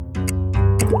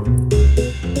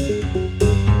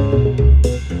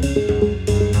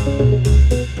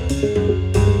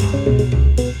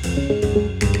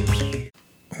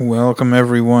Welcome,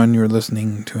 everyone. You're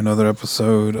listening to another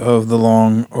episode of the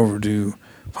Long Overdue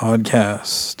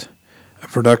Podcast, a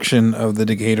production of the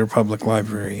Decatur Public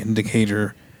Library in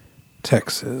Decatur,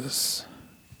 Texas.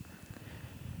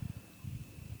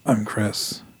 I'm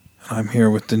Chris, and I'm here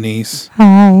with Denise.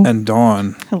 Hi. And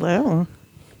Dawn. Hello.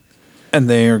 And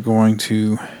they are going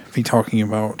to be talking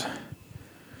about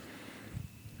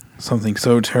something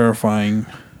so terrifying.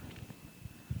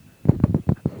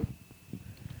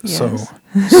 Yes.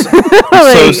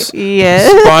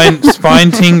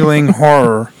 Spine-tingling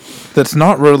horror that's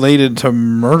not related to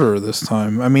murder this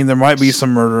time. I mean, there might be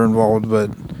some murder involved,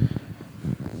 but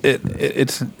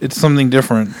it's something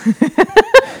different.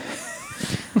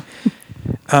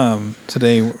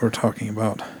 Today we're talking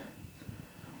about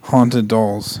haunted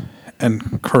dolls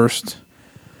and cursed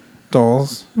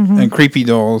dolls and creepy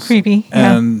dolls.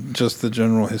 And just the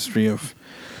general history of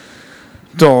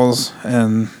dolls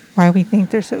and why we think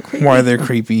they're so creepy. Why they're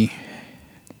creepy.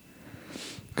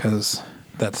 Because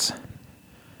that's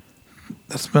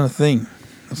been a thing.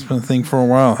 That's been a thing for a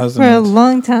while, hasn't it? For a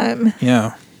long time.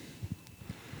 Yeah.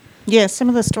 Yeah, some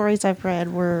of the stories I've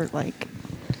read were like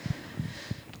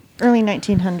early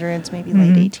 1900s, maybe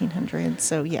late 1800s.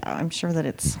 So, yeah, I'm sure that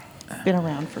it's been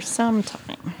around for some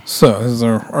time. So, this is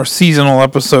our seasonal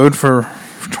episode for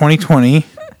 2020,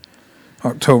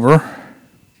 October.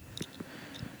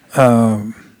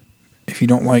 If you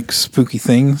don't like spooky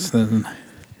things, then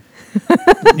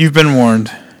you've been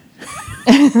warned.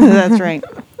 That's right.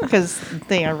 Because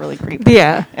they are really creepy.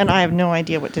 Yeah. And I have no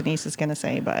idea what Denise is going to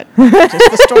say, but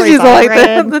just the stories She's I like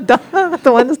read.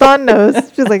 the ones Dawn knows.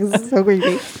 She's like, this is so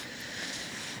creepy.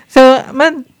 So I'm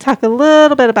going to talk a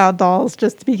little bit about dolls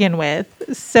just to begin with.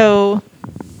 So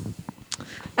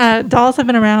dolls have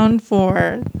been around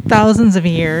for thousands of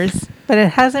years, but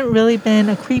it hasn't really been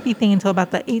a creepy thing until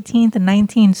about the 18th and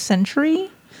 19th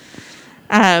century.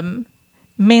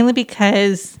 Mainly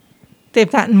because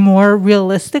they've gotten more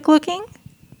realistic looking.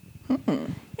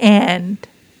 And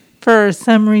for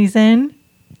some reason,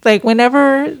 like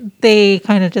whenever they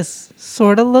kind of just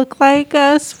sort of look like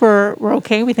us, we're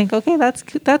okay. We think, okay,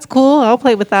 that's cool. I'll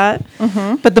play with that.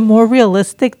 But the more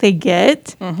realistic they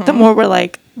get, the more we're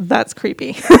like, that's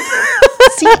creepy.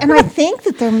 See, and I think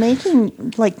that they're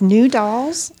making like new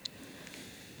dolls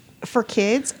for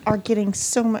kids are getting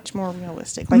so much more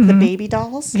realistic, like the baby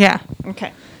dolls. Yeah.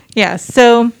 Okay. Yeah.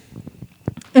 So,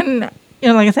 and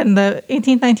like I said, in the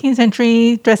 18th, 19th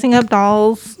century, dressing up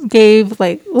dolls gave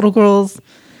like little girls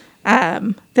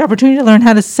the opportunity to learn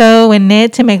how to sew and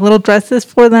knit to make little dresses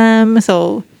for them,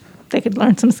 so they could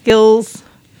learn some skills.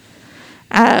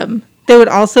 They would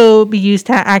also be used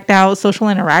to act out social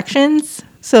interactions.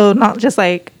 So not just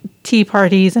like tea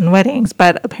parties and weddings,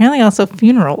 but apparently also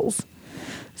funerals.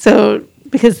 So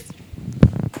because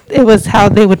it was how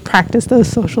they would practice those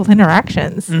social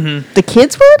interactions. The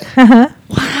kids would?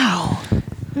 Wow.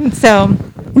 And so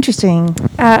Interesting.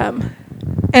 and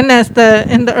as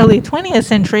in the early 20th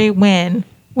century, when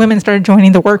women started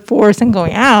joining the workforce and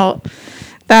going out,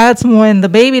 that's when the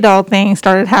baby doll thing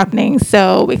started happening.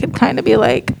 So we could kind of be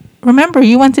like, remember,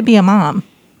 you want to be a mom.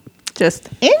 Just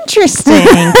interesting.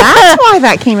 That's why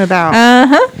that came about.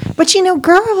 But you know,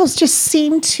 girls just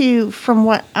seem to, from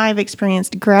what I've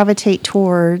experienced, gravitate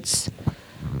towards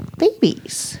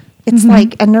babies. It's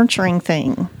like a nurturing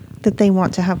thing that they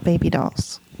want to have baby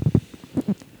dolls.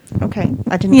 Okay,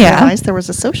 I didn't realize there was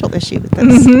a social issue with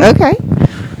this. Okay.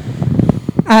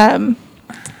 And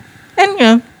you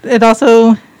know, it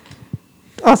also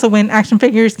when action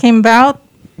figures came about,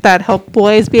 that helped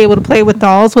boys be able to play with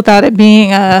dolls without it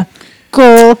being a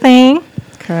girl thing.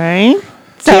 Okay.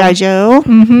 So, G.I. Joe.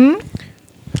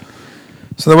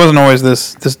 So there wasn't always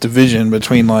this division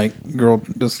between like girl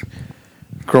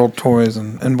toys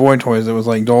and boy toys. It was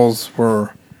like dolls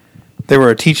were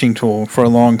a teaching tool for a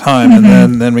long time,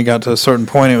 and then we got to a certain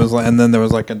point. It was like, and then there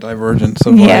was like a divergence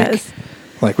of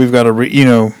like we've got to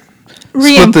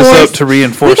split this up to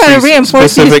reinforce these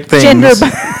specific things.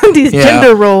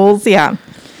 Gender roles. Yeah,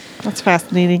 that's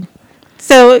fascinating.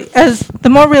 So as the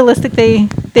more realistic they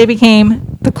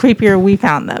became, the creepier we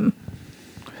found them.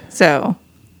 So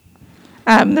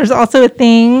there's also a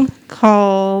thing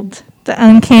called the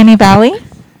Uncanny Valley.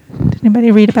 Did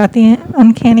anybody read about the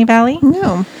Uncanny Valley?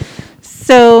 No.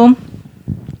 So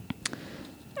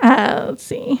let's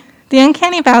see. The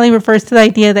Uncanny Valley refers to the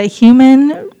idea that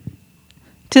human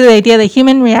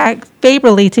react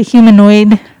favorably to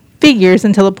humanoid figures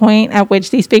until the point at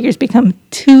which these figures become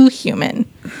too human.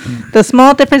 The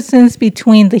small differences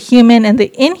between the human and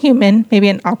the inhuman, maybe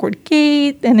an awkward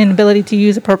gait, an inability to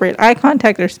use appropriate eye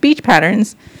contact or speech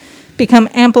patterns, become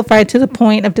amplified to the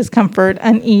point of discomfort,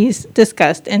 unease,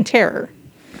 disgust, and terror.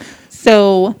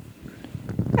 So,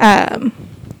 the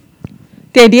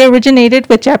idea originated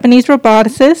with Japanese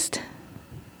roboticist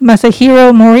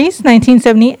Masahiro Mori's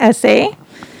 1970 essay,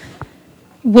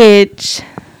 which,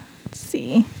 let's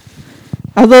see,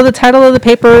 although the title of the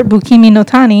paper, Bukimi no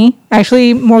Tani,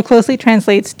 actually more closely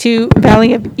translates to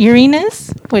Valley of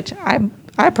Eeriness, which I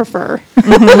prefer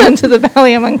to the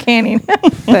Valley of Uncanny.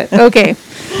 But okay.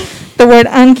 The word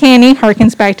uncanny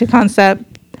harkens back to concept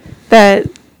that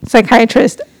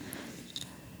psychiatrist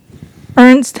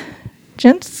Ernst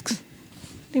Jentsch. How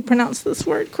do you pronounce this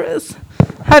word, Chris?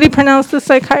 How do you pronounce the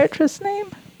psychiatrist's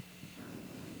name?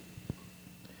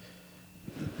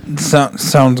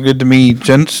 Sounds good to me.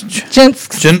 Jentsch.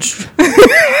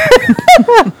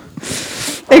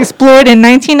 Explored in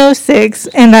 1906,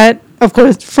 and that, of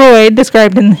course, Freud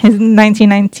described in his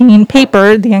 1919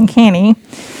 paper, The Uncanny.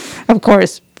 Of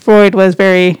course, Freud was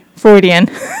very Freudian,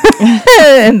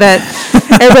 and that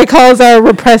everybody calls our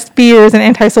repressed fears and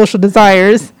antisocial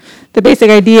desires. The basic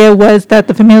idea was that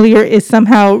the familiar is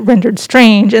somehow rendered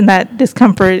strange, and that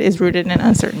discomfort is rooted in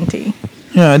uncertainty.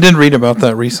 Yeah, I did read about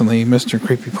that recently. Mr.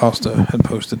 Creepypasta had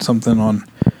posted something on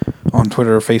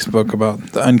Twitter or Facebook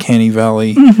about the Uncanny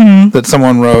Valley that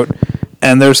someone wrote,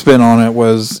 and their spin on it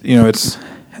was, it's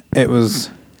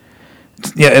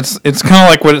kind of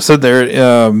like what it said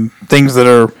there. Things that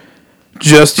are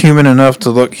just human enough to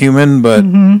look human,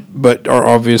 but are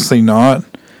obviously not,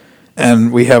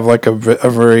 and we have like a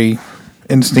very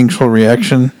instinctual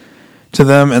reaction to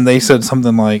them. And they said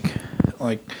something like.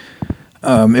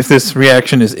 If this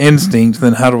reaction is instinct,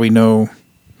 then how do we know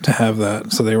to have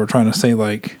that? So they were trying to say,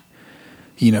 like,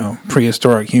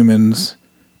 prehistoric humans,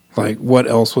 like, what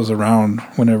else was around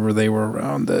whenever they were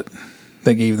around that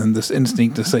gave them this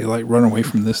instinct to say, like, run away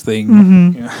from this thing.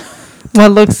 Mm-hmm. Yeah.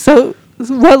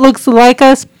 What looks like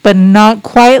us, but not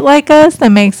quite like us, that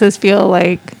makes us feel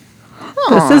like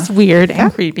this is weird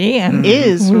and creepy, and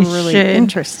is really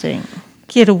interesting.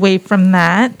 Get away from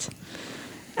that.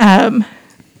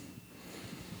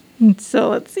 So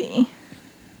let's see.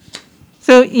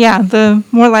 So yeah, the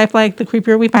more lifelike, the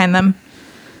creepier we find them.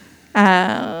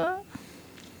 And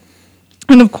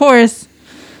of course,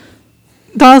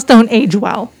 dolls don't age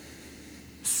well.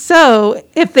 So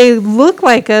if they look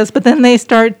like us, but then they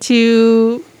start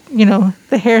to,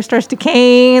 the hair starts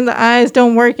decaying, the eyes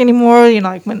don't work anymore,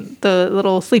 like when the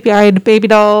little sleepy-eyed baby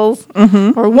dolls,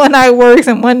 or one eye works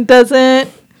and one doesn't.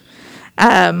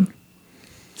 So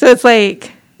it's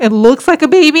like, it looks like a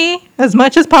baby as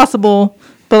much as possible,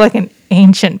 but like an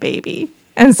ancient baby.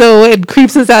 And so it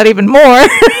creeps us out even more.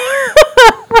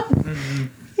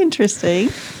 Interesting.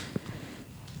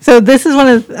 So this is one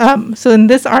of, so in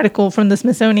this article from the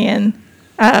Smithsonian,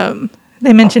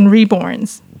 they mentioned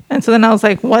reborns. And so then I was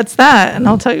like, what's that? And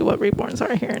I'll tell you what reborns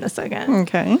are here in a second.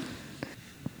 Okay.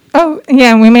 Oh,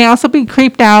 yeah. We may also be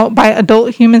creeped out by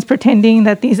adult humans pretending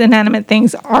that these inanimate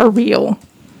things are real.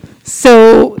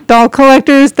 So doll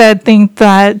collectors that think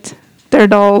that their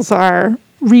dolls are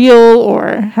real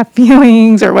or have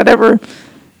feelings or whatever,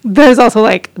 there's also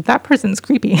like, that person's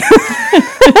creepy.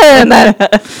 And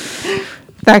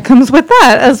that comes with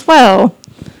that as well.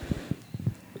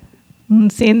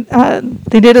 Let's see,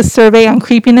 they did a survey on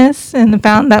creepiness and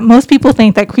found that most people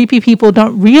think that creepy people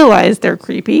don't realize they're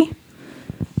creepy,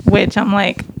 which I'm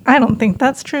like, I don't think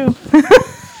that's true.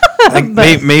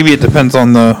 Maybe it depends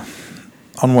on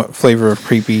what flavor of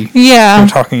creepy we're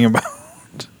talking about.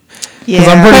 Yeah, because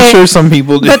I'm pretty sure some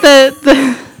people do. But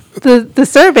the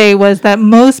survey was that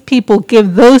most people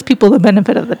give those people the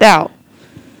benefit of the doubt.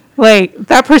 Like,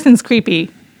 that person's creepy,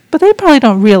 but they probably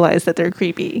don't realize that they're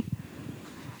creepy.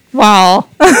 Wow.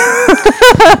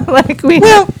 Like, we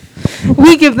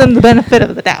give them the benefit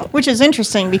of the doubt. Which is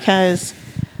interesting because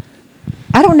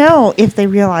I don't know if they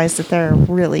realize that they're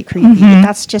really creepy.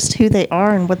 That's just who they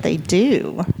are and what they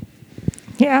do.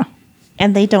 Yeah.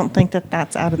 And they don't think that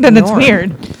that's out of the norm. Then it's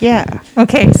weird. Yeah.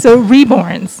 Okay, so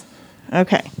reborns.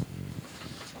 Okay.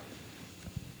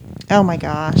 Oh my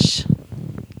gosh.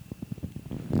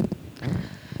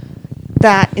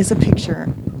 That is a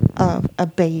picture of a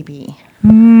baby.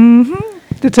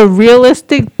 It's a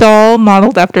realistic doll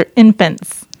modeled after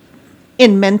infants.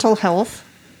 In mental health?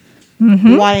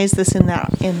 Why is this in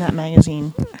that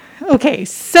magazine? Okay,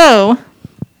 so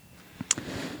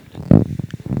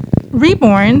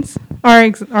reborns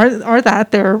are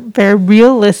that they're very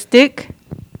realistic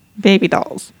baby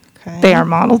dolls. Okay. They are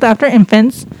modeled after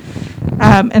infants,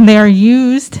 and they are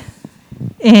used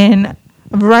in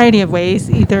a variety of ways,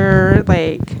 either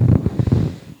like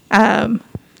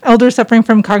elders suffering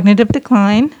from cognitive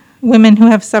decline, women who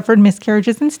have suffered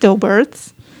miscarriages and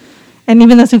stillbirths, and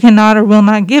even those who cannot or will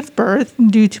not give birth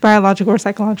due to biological or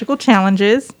psychological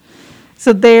challenges.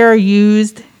 So they are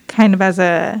used kind of as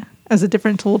a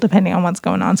different tool depending on what's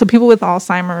going on. So people with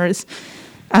Alzheimer's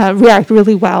react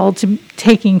really well to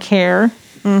taking care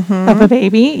of a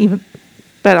baby,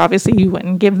 but obviously you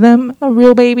wouldn't give them a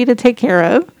real baby to take care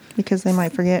of. Because they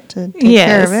might forget to take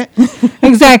care of it.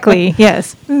 Exactly,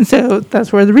 yes. And so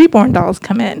that's where the reborn dolls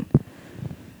come in.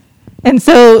 And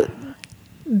so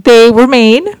they were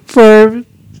made for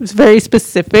very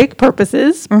specific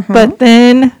purposes, but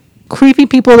then creepy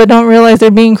people that don't realize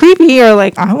they're being creepy are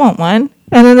like, I want one.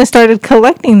 And then they started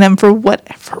collecting them for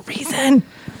whatever reason.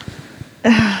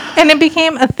 And it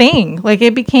became a thing. Like,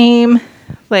 it became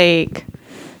like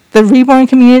the reborn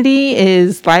community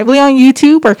is lively on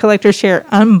YouTube where collectors share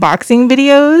unboxing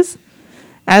videos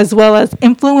as well as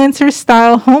influencer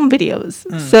style home videos.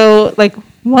 So like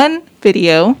one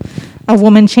video, a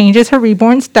woman changes her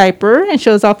reborn's diaper and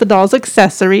shows off the doll's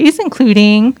accessories,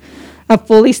 including a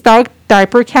fully stocked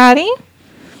diaper caddy.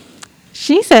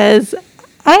 She says,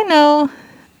 I know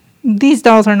these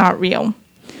dolls are not real.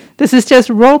 This is just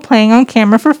role playing on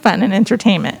camera for fun and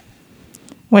entertainment.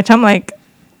 Which I'm like,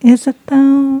 is it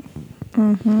though?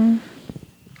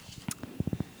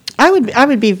 I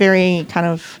would be very kind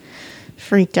of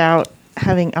freaked out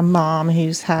having a mom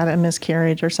who's had a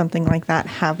miscarriage or something like that,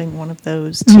 having one of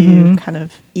those to kind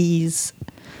of ease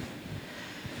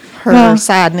her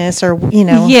sadness, or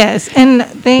Yes, and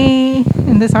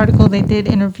in this article they did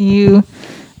interview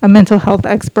a mental health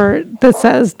expert that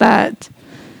says that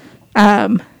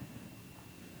that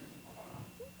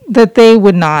they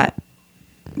would not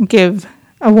give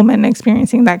a woman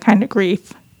experiencing that kind of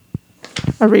grief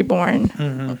a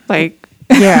reborn. Like,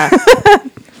 yeah.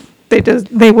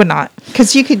 they would not,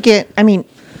 because you could get, I mean,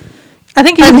 I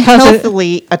think you could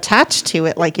unhealthily attached to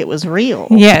it like it was real.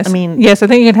 Yes. I mean, yes, I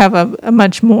think you'd have a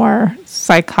much more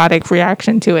psychotic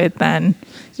reaction to it than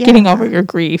getting over your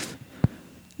grief.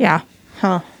 Yeah.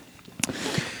 Huh.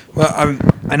 Well,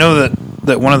 I know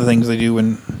that one of the things they do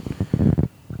in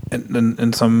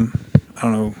some, I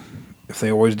don't know if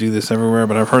they always do this everywhere,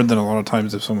 but I've heard that a lot of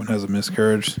times if someone has a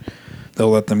miscarriage, they'll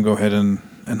let them go ahead and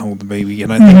hold the baby.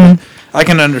 And I think I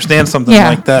can understand something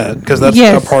like that, because that's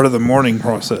a part of the mourning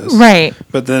process. Right.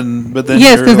 But then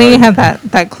yes, because then you have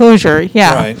that closure.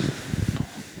 Yeah. Right.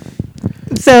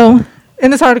 So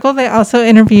in this article, they also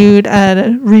interviewed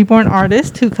a reborn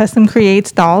artist who custom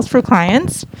creates dolls for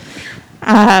clients.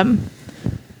 The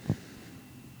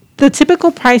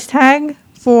typical price tag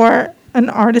for an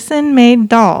artisan-made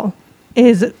doll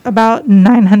is about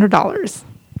 $900.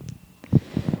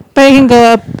 But it can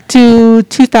go up to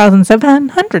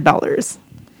 $2,700.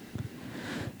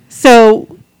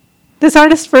 So this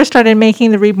artist first started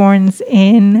making the reborns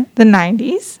in the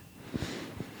 90s.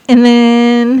 And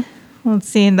then, let's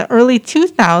see, in the early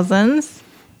 2000s,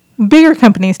 bigger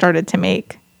companies started to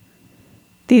make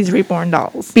these reborn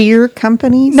dolls. Beer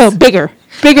companies? No, bigger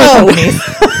companies.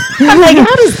 I'm like,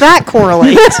 how does that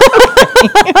correlate?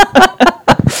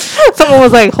 Someone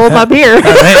was like, hold my beer.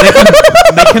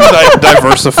 They can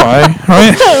diversify,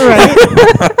 right?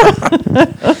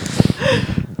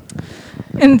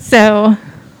 And so,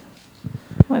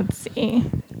 let's see.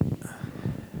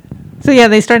 So yeah,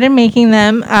 they started making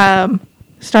them,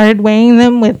 started weighing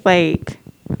them with like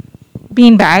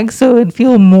bean bags, so it'd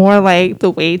feel more like the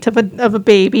weight of a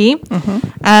baby.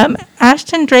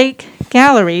 Ashton Drake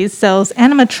Galleries sells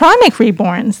animatronic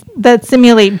reborns that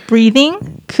simulate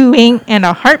breathing, cooing, and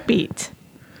a heartbeat.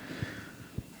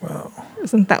 Wow.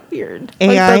 Isn't that weird?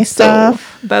 AI that's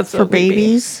stuff that's for so creepy.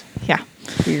 babies? Yeah.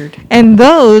 Weird. And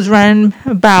those run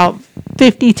about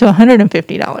 $50 to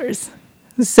 $150.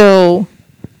 So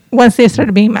once they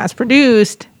started being mass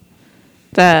produced,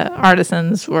 the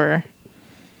artisans were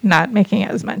not making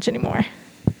as much anymore.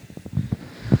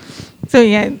 So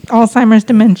yeah, Alzheimer's,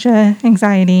 dementia,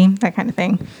 anxiety, that kind of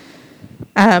thing.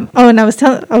 And I was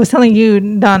telling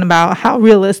you, Don, about how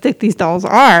realistic these dolls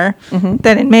are.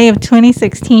 That in May of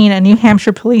 2016, a New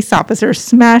Hampshire police officer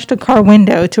smashed a car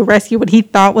window to rescue what he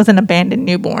thought was an abandoned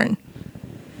newborn.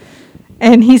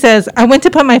 And he says, I went to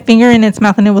put my finger in its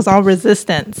mouth and it was all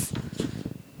resistance.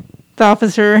 The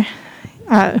officer,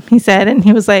 he said, and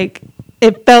he was like,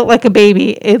 it felt like a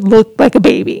baby. It looked like a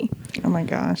baby. Oh my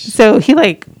gosh. So he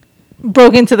like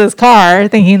broke into this car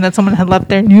thinking that someone had left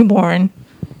their newborn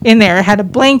in there. It had a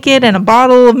blanket and a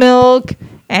bottle of milk.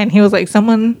 And he was like,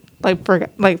 someone like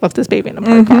forgot, like left this baby in a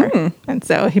parked car. And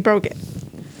so he broke it.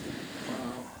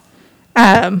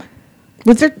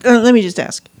 Was there, let me just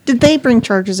ask, Did they bring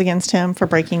charges against him for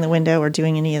breaking the window or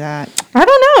doing any of that? I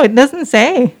don't know. It doesn't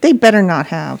say. They better not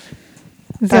have.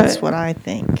 That's So- what I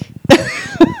think.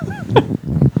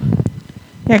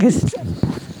 Yeah,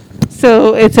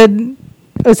 so it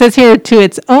says here to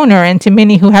its owner and to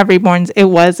many who have reborns, it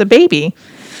was a baby.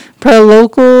 Per a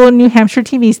local New Hampshire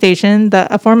TV station, the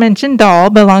aforementioned doll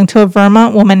belonged to a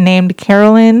Vermont woman named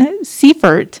Carolyn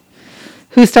Seifert,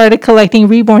 who started collecting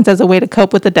reborns as a way to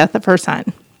cope with the death of her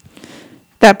son.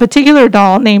 That particular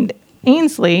doll, named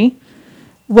Ainsley,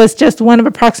 was just one of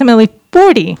approximately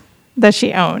 40 that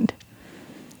she owned.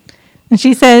 And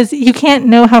she says, you can't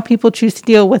know how people choose to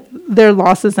deal with their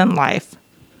losses in life.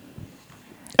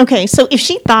 Okay, so if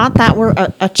she thought that were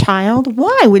a child,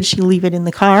 why would she leave it in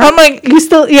the car? I'm like, you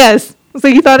still, yes. So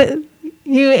you thought it,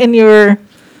 you and your,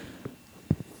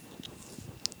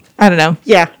 I don't know,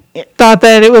 Yeah. thought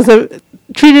that it was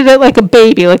treated it like a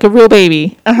baby, like a real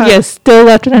baby. Uh-huh. Yes, still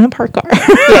left it in a parked car.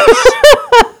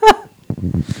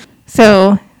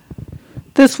 So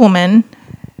this woman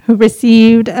who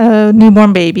received a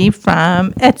newborn baby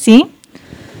from Etsy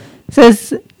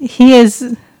says he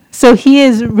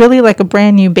is really like a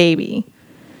brand new baby.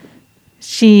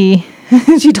 She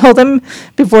told him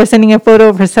before sending a photo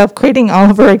of herself cradling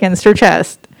Oliver against her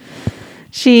chest.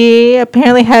 She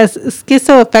apparently has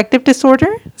schizoaffective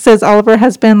disorder. Says Oliver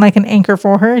has been like an anchor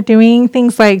for her, doing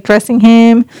things like dressing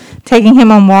him, taking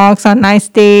him on walks on nice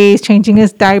days, changing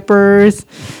his diapers.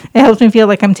 It helps me feel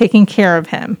like I'm taking care of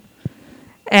him.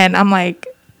 And I'm like,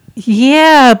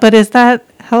 yeah, but is that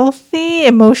healthy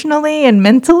emotionally and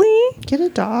mentally? Get a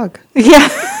dog. Yeah.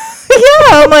 Yeah,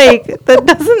 I'm like, that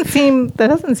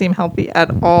doesn't seem healthy at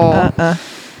all.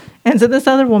 And so this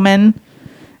other woman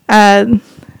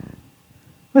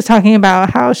was talking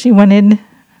about how she wanted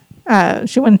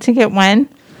to get one,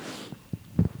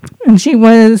 and she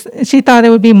thought it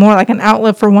would be more like an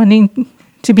outlet for wanting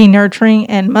to be nurturing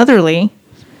and motherly,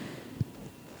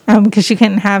 because she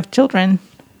couldn't have children.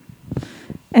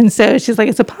 And so she's like,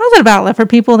 it's a positive outlet for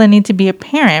people that need to be a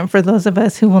parent for those of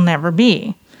us who will never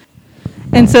be.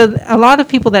 And so a lot of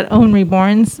people that own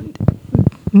reborns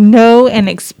know and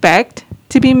expect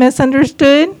to be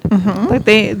misunderstood. Mm-hmm. Like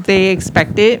they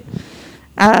expect it.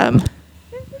 The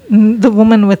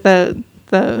woman with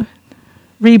the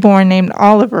reborn named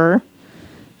Oliver,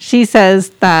 she says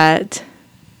that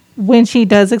when she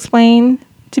does explain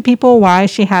to people why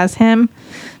she has him,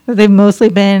 that they've mostly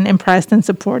been impressed and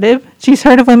supportive. She's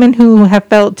heard of women who have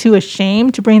felt too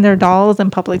ashamed to bring their dolls in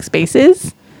public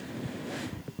spaces.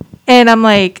 And I'm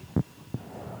like,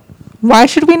 why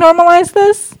should we normalize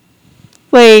this?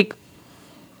 Like,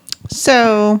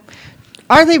 So,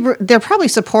 are they? They're probably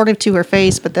supportive to her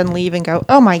face, but then leave and go,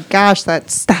 "Oh my gosh,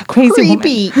 that's that crazy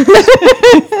creepy."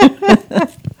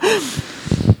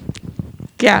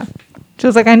 Yeah. She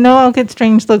was like, I know I'll get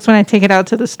strange looks when I take it out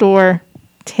to the store.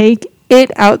 Take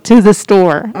it out to the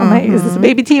store. I'm like, is this a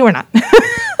baby tea or not?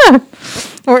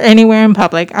 Or anywhere in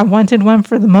public. I wanted one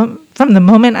from the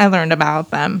moment I learned about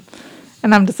them.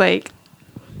 And I'm just like,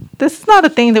 this is not a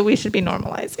thing that we should be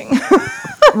normalizing.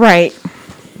 Right.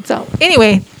 So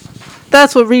anyway,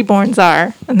 that's what reborns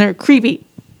are. And they're creepy.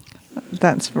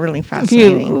 That's really If you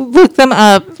fascinating. look them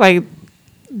up, like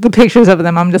the pictures of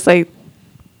them, I'm just like,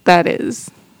 that's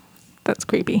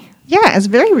creepy. Yeah, it's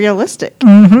very realistic.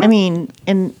 Mm-hmm. I mean,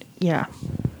 and yeah.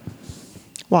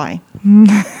 Why?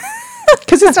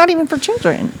 Because it's not even for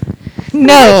children. I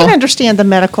No. can understand the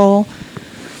medical.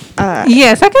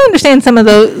 Yes, I can understand some of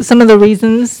the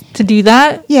reasons to do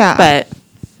that. Yeah. But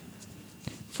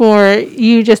for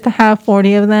you just to have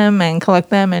 40 of them and collect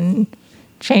them and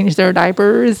change their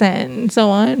diapers and so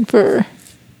on for,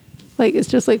 like, it's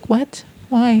just like, what?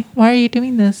 Why? Why are you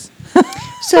doing this?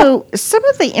 So, some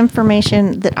of the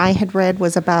information that I had read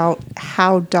was about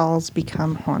how dolls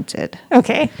become haunted.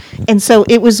 Okay. And so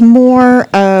it was more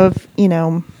of,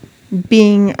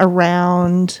 being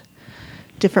around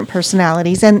different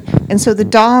personalities. And so the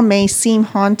doll may seem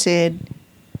haunted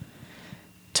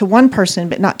to one person,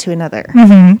 but not to another.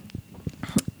 Mm-hmm.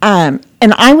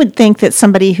 And I would think that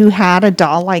somebody who had a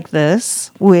doll like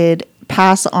this would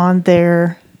pass on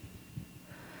their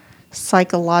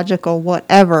psychological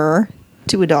whatever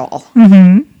to a doll.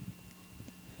 Mm-hmm.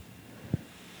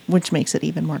 Which makes it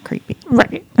even more creepy.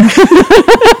 Right.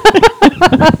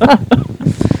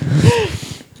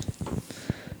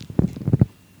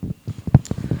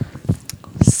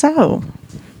 So,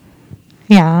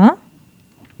 Yeah.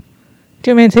 Do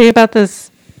you want me to tell you about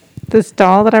this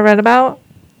doll that I read about?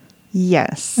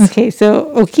 yes. Okay, so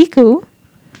Okiku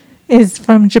is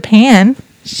from Japan.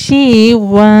 She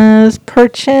was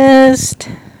purchased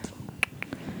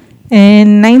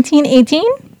in 1918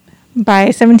 by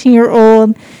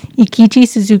 17-year-old Ikichi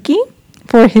Suzuki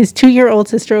for his 2-year-old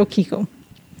sister Okiku.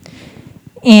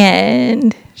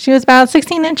 And she was about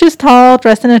 16 inches tall,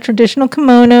 dressed in a traditional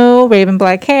kimono, raven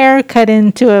black hair, cut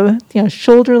into a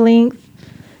shoulder-length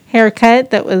haircut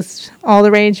that was all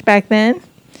the rage back then.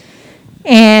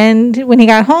 And when he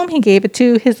got home, he gave it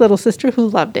to his little sister, who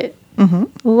loved it.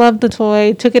 Loved the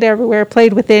toy, took it everywhere,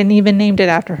 played with it, and even named it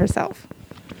after herself.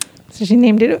 So she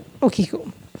named it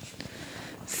Okiku.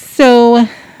 So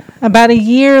about a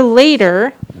year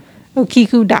later,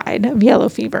 Okiku died of yellow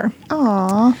fever.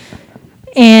 Aww.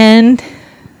 And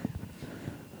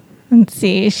let's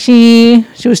see, she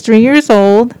was 3 years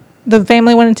old. The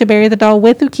family wanted to bury the doll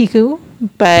with Okiku,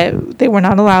 but they were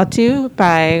not allowed to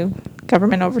by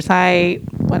government oversight,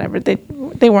 whatever. They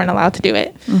weren't allowed to do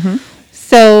it.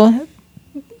 So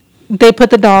they put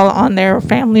the doll on their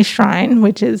family shrine,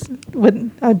 which is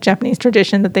with a Japanese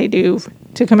tradition that they do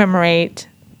to commemorate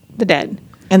the dead.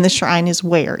 And the shrine is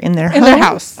where? In their home? In their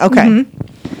house. Okay.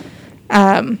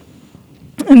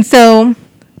 And so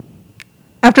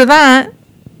after that,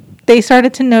 they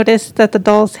started to notice that the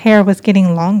doll's hair was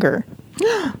getting longer.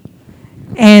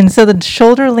 And so the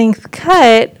shoulder length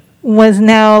cut was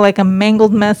now like a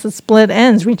mangled mess of split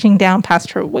ends reaching down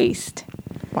past her waist.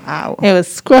 Wow. It was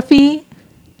scruffy,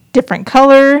 different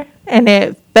color, and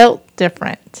it felt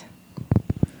different.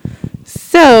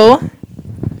 So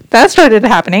that started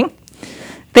happening.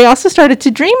 They also started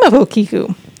to dream of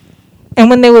Okiku. And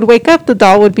when they would wake up, the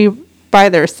doll would be by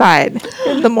their side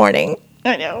in the morning.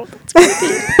 I know. That's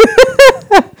creepy.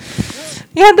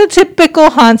 You had the typical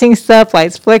haunting stuff,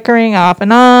 lights flickering off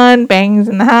and on, bangs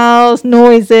in the house,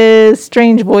 noises,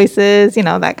 strange voices,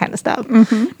 that kind of stuff.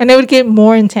 And it would get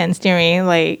more intense during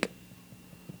like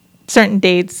certain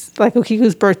dates, like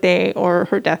Okiku's birthday or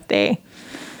her death day.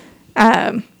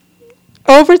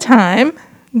 Over time,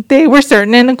 they were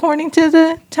certain, and according to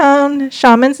the town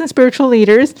shamans and spiritual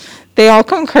leaders, they all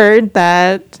concurred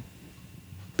that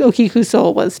Okiku's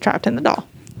soul was trapped in the doll.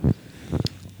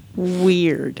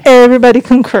 Weird. Everybody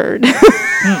concurred.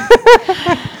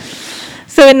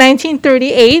 So in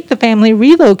 1938, the family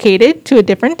relocated to a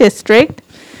different district,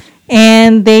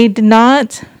 and they did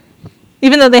not,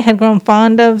 even though they had grown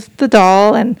fond of the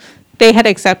doll and they had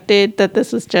accepted that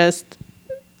this was just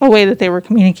a way that they were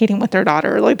communicating with their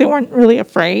daughter. Like, they weren't really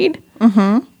afraid.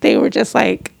 They were just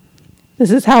like, this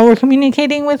is how we're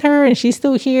communicating with her, and she's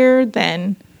still here,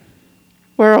 then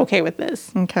we're okay with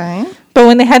this. Okay. But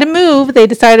when they had to move, they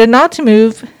decided not to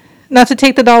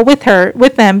take the doll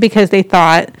with them, because they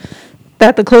thought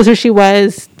that the closer she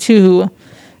was to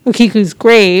Okiku's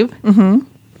grave,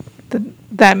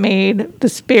 that made the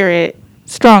spirit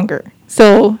stronger.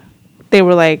 So they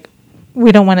were like,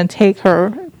 we don't want to take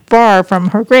her far from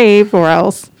her grave, or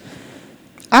else.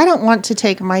 I don't want to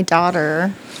take my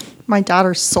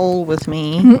daughter's soul with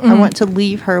me. I want to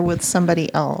leave her with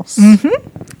somebody else.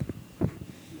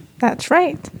 That's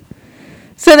right.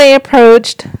 So they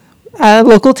approached a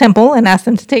local temple and asked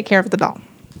them to take care of the doll.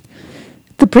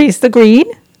 The priest agreed,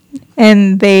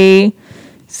 and they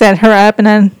set her up in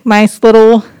a nice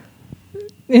little,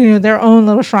 their own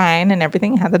little shrine and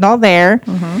everything, had the doll there.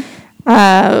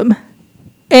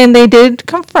 And they did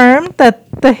confirm that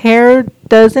the hair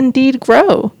does indeed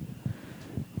grow.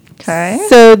 Okay.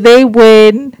 So they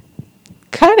would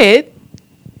cut it,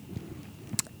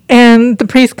 and the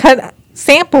priest cut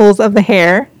samples of the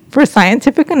hair for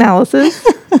scientific analysis,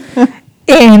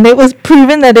 and it was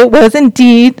proven that it was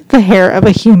indeed the hair of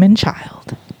a human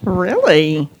child.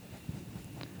 Really?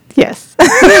 Yes.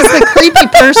 Who is the creepy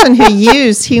person who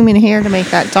used human hair to make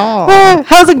that doll?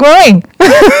 How's it growing?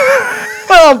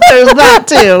 Well, there's that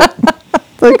too.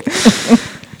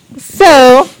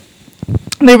 So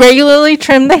they regularly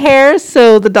trim the hair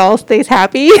so the doll stays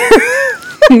happy.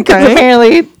 Okay.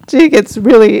 Apparently she gets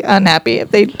really unhappy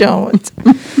if they don't.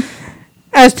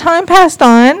 As time passed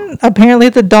on, apparently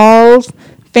the doll's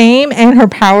fame and her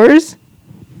powers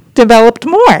developed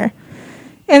more.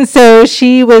 And so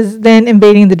she was then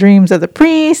invading the dreams of the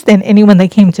priest, and anyone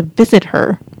that came to visit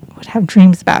her would have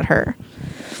dreams about her.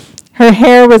 Her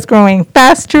hair was growing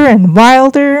faster and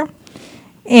wilder.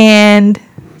 And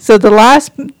so the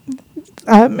last,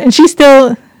 and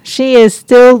she is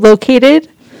still located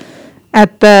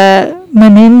at the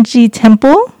Monenji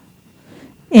Temple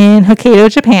in Hokkaido,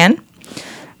 Japan.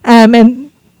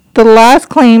 And the last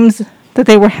claims that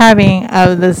they were having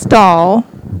of this doll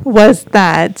was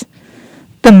that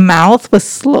the mouth was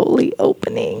slowly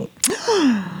opening.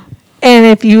 And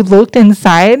if you looked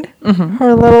inside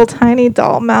her little tiny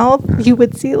doll mouth, you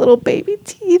would see little baby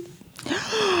teeth.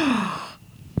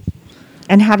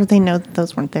 And how did they know that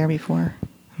those weren't there before?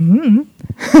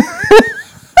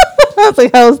 was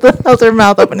like, how's her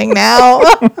mouth opening now?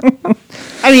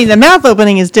 I mean, the mouth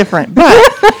opening is different, but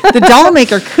the doll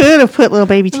maker could have put little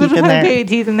baby teeth in there, Baby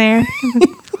teeth in there.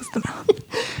 Close the mouth.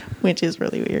 which is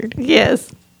really weird.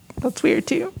 Yes, that's weird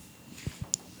too.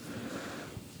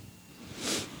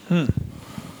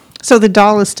 So the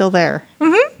doll is still there.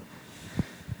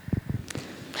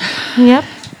 Yep,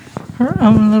 her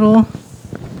own little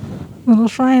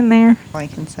shrine there. I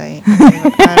can say.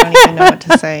 I don't even know what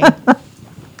to say.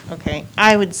 Okay,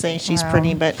 I would say she's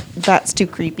pretty, but that's too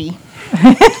creepy.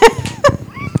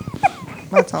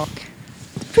 That's all.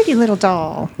 Pretty little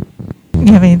doll.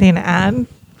 You have anything to add,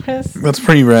 Chris? That's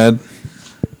pretty rad.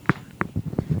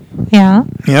 Yeah.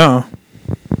 Yeah.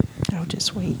 Oh,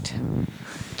 just wait.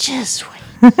 Just wait.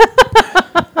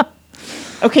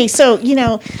 Okay, so,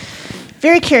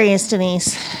 very curious,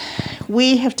 Denise.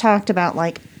 We have talked about,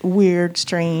 like, weird,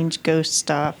 strange ghost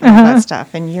stuff and all that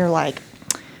stuff, and you're like,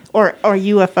 or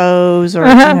UFOs or,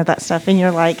 that stuff, and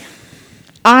you're like,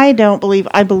 I believe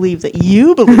that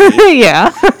you believe.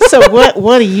 Yeah. So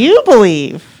what do you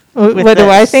believe? What do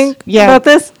I think about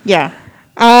this? Yeah.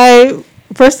 I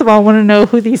first of all want to know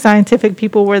who the scientific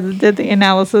people were that did the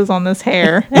analysis on this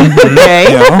hair. Okay.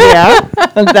 Yeah.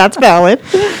 That's valid.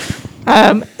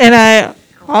 And I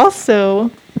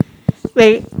also,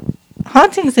 like,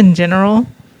 hauntings in general,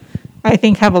 I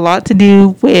think have a lot to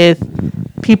do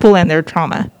with people and their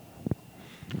trauma.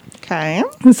 Okay.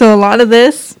 And so a lot of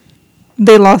this,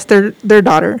 they lost their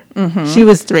daughter. She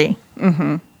was 3.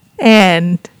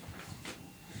 And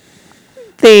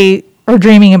they are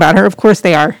dreaming about her. Of course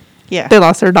they are. Yeah. They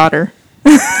lost their daughter.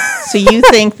 So you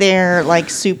think they're like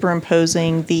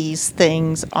superimposing these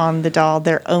things on the doll,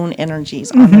 their own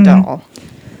energies on the doll.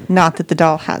 Not that the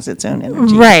doll has its own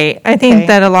energy. Right. I think Okay.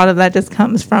 that a lot of that just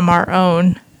comes from our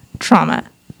own trauma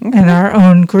and our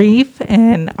own grief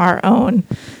and our own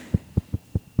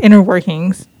inner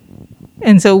workings.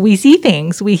 And so we see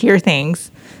things, we hear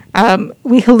things,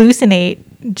 we hallucinate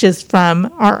just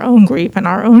from our own grief and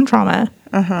our own trauma.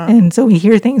 And so we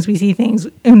hear things, we see things,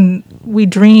 and we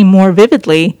dream more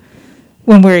vividly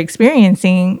when we're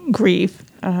experiencing grief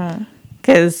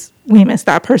because we miss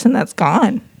that person that's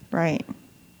gone. Right.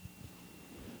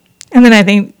 And then I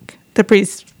think the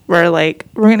priests were like,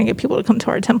 we're going to get people to come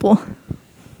to our temple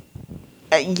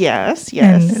Yes.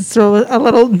 and throw a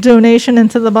little donation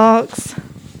into the box.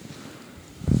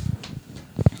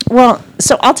 Well,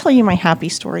 so I'll tell you my happy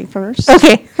story first.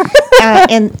 Okay.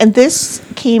 And this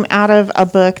came out of a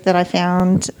book that I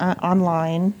found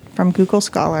online from Google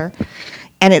Scholar,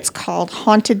 and it's called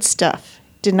Haunted Stuff: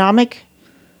 Dynamic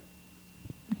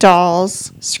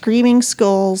Dolls, Screaming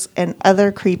Skulls, and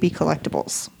Other Creepy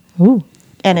Collectibles. Ooh.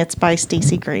 And it's by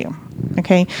Stacey Graham.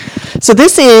 Okay, so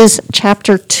this is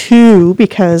chapter 2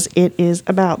 because it is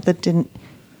about the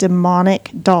demonic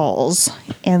dolls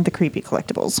and the creepy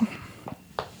collectibles.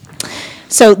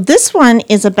 So this one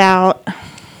is about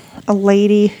a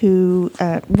lady who,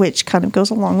 which kind of goes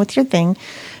along with your thing,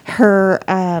 her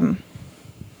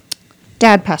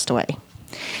dad passed away.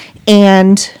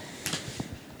 And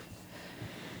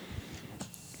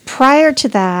prior to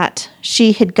that,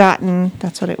 she had gotten,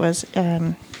 that's what it was,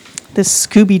 this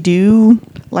Scooby-Doo,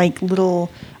 like little,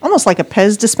 almost like a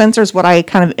Pez dispenser is what I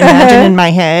kind of imagine in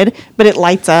my head, but it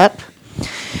lights up.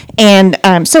 And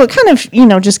so it kind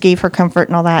of, just gave her comfort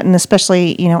and all that, and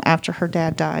especially, after her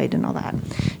dad died and all that.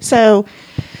 So,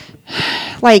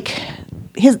 like,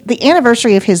 the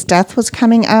anniversary of his death was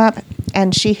coming up,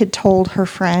 and she had told her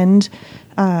friend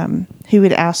who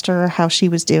had asked her how she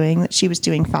was doing, that she was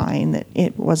doing fine, that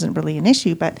it wasn't really an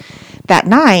issue. But that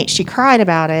night, she cried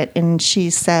about it, and she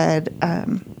said,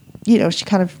 she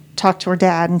kind of talked to her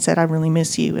dad and said, I really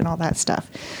miss you and all that stuff.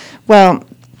 Well,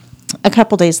 a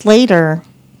couple days later,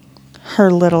 her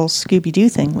little Scooby-Doo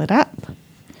thing lit up.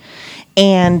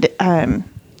 And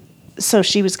so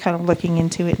she was kind of looking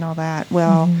into it and all that.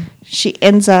 Well, she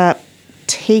ends up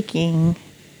taking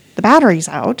the batteries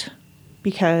out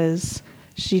because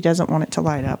she doesn't want it to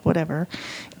light up, whatever.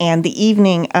 And the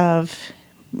evening of,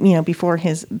 before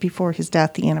his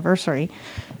death, the anniversary,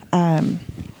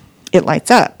 it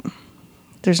lights up.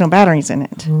 There's no batteries in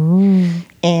it. Ooh.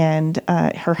 And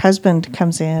her husband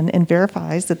comes in and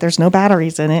verifies that there's no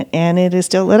batteries in it, and it is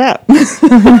still lit up.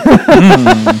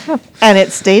 And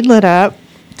it stayed lit up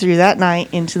through that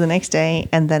night into the next day,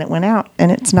 and then it went out,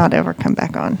 and it's not ever come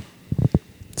back on.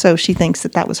 So she thinks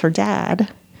that was her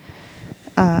dad,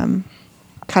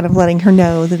 kind of letting her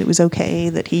know that it was okay,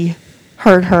 that he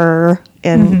heard her,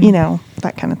 and,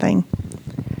 that kind of thing.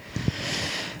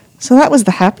 So that was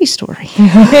the happy story.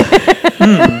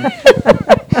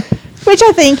 Which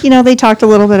I think, they talked a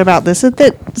little bit about this,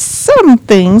 that some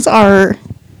things are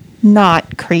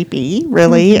not creepy,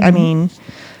 really. I mean,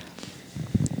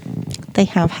 they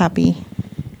have happy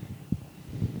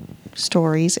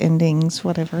stories, endings,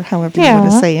 whatever, however you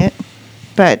want to say it.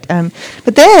 But then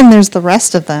there's the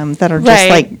rest of them that are just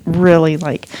like really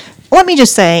like, let me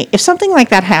just say, if something like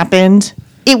that happened,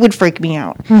 it would freak me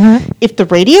out. If the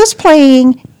radio's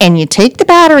playing and you take the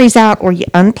batteries out or you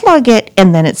unplug it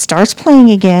and then it starts playing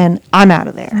again, I'm out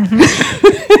of there.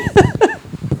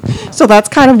 So that's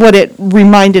kind of what it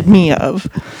reminded me of.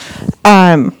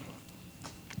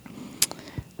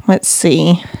 Let's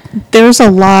see. There's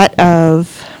a lot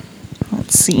of,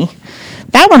 let's see.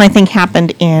 That one I think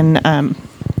happened in,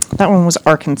 that one was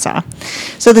Arkansas.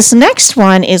 So this next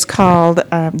one is called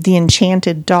The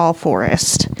Enchanted Doll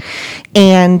Forest.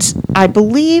 And I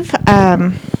believe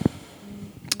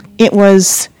it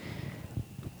was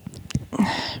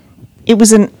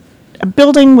a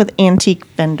building with antique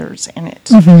vendors in it.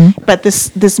 But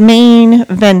this main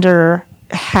vendor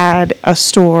had a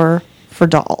store for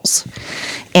dolls.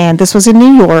 And this was in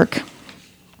New York.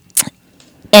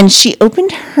 And she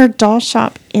opened her doll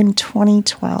shop in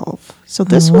 2012. So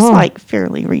this was like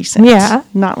fairly recent. Yeah.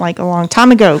 Not like a long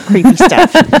time ago, creepy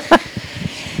stuff.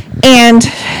 And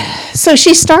so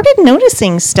she started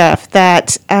noticing stuff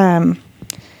that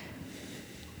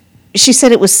she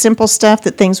said it was simple stuff,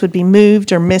 that things would be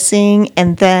moved or missing.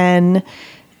 And then,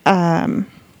 let's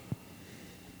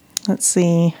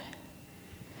see.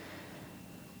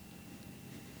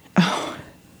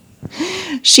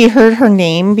 She heard her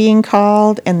name being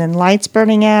called, and then lights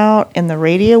burning out, and the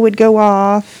radio would go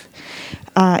off,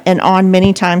 and on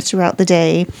many times throughout the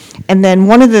day. And then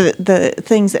one of the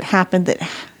things that happened that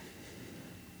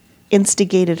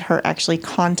instigated her actually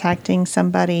contacting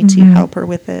somebody to help her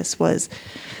with this was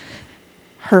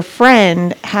her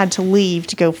friend had to leave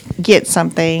to go get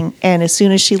something, and as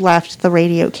soon as she left, the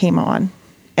radio came on.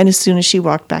 And as soon as she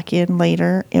walked back in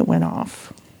later, it went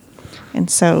off. And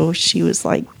so she was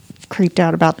like, creeped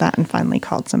out about that and finally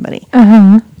called somebody.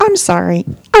 I'm sorry.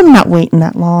 I'm not waiting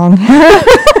that long.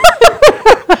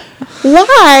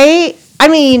 Why? I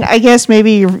mean, I guess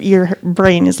maybe your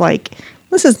brain is like,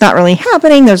 this is not really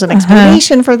happening. There's an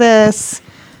explanation for this.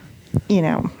 You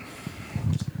know,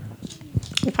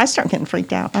 if I start getting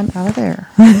freaked out, I'm out of there.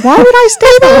 Why would I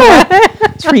stay there?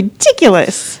 It's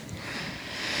ridiculous.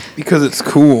 Because it's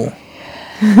cool.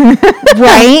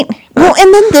 Right? Well,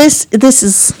 and then this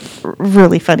is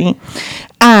really funny.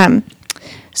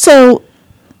 So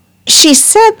she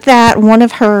said that one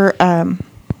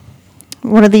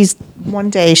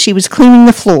day she was cleaning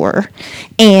the floor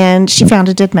and she found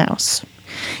a dead mouse.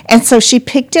 And so she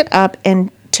picked it up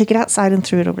and took it outside and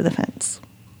threw it over the fence.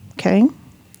 Okay?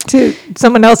 To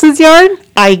someone else's yard?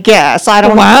 I guess. I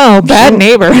don't know. Wow, bad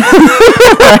neighbor.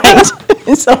 Right?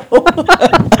 So,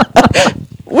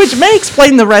 which may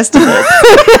explain the rest of it.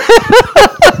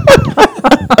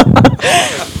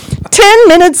 10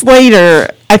 minutes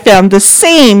later, I found the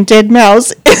same dead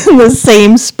mouse in the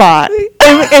same spot.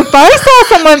 If I saw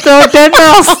someone throw a dead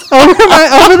mouse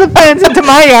over the fence into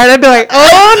my yard, I'd be like,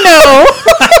 oh no.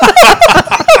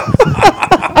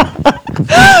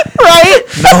 Right?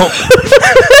 No.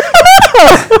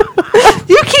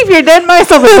 You keep your dead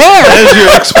mice over there. There's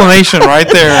your explanation right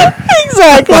there.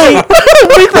 Exactly.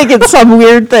 We think it's some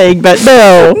weird thing, but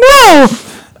no. No.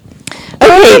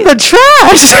 Okay, the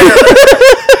trash.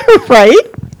 Right?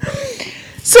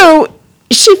 So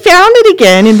she found it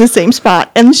again in the same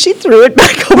spot, and she threw it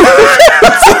back over the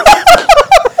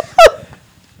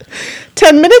fence.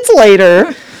 10 minutes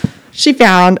later, she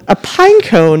found a pine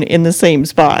cone in the same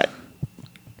spot.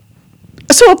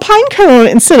 So a pine cone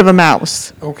instead of a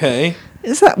mouse. Okay.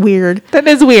 Is that weird? That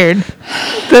is weird.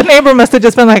 The neighbor must have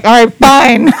just been like, all right,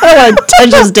 fine. I want to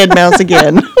touch this dead mouse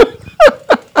again.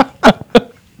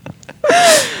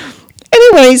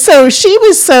 Anyway, so she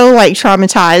was so like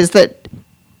traumatized that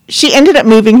she ended up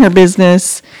moving her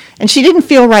business, and she didn't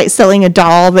feel right selling a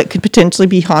doll that could potentially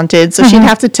be haunted. So she'd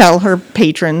have to tell her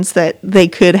patrons that they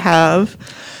could have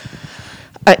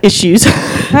issues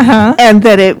and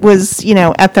that it was, you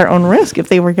know, at their own risk if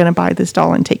they were going to buy this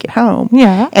doll and take it home.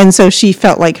 Yeah. And so she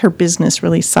felt like her business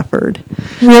really suffered.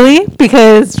 Really?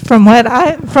 Because from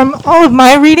all of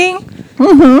my reading,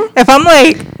 if I'm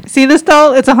like, see this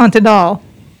doll, it's a haunted doll.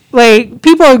 Like,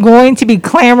 people are going to be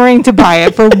clamoring to buy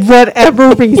it for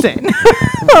whatever reason.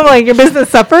 I'm like, your business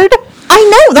suffered?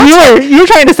 I know. You're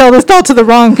trying to sell this doll to the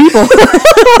wrong people.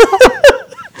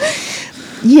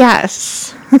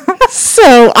 Yes.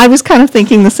 So I was kind of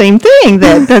thinking the same thing,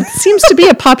 that seems to be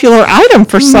a popular item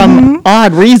for some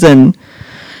odd reason.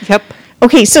 Yep.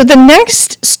 Okay, so the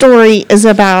next story is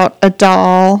about a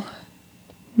doll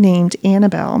named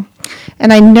Annabelle.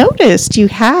 And I noticed you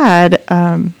had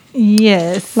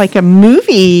Yes. like a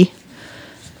movie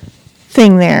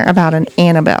thing there about an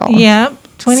Annabelle. Yep.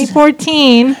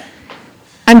 2014.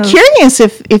 I'm curious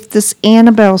if this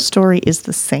Annabelle story is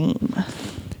the same.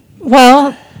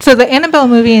 Well, so the Annabelle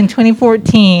movie in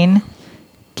 2014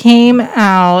 came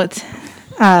out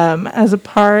as a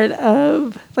part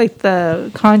of like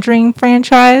the Conjuring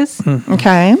franchise.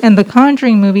 Okay. And the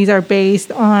Conjuring movies are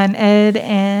based on Ed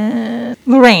and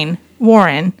Lorraine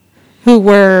Warren, who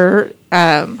were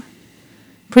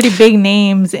pretty big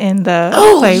names in the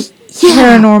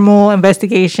paranormal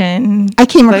investigation. I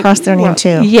came across their name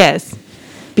too. Yes.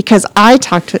 Because I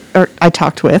talked with,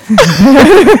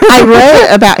 I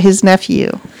read about his nephew.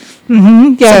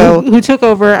 Yeah, So- who took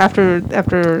over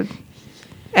after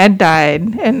Ed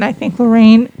died, and I think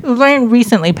Lorraine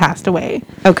recently passed away.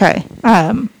 Okay.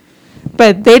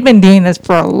 But they'd been doing this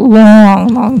for a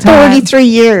long time. 43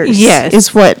 years. Yes.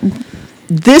 Is what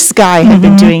this guy had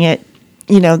been doing it,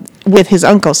 with his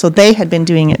uncle. So they had been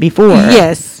doing it before.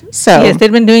 Yes. So- yes,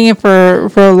 they'd been doing it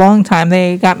for a long time.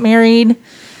 They got married,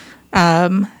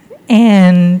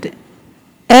 and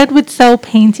Ed would sell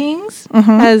paintings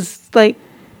as like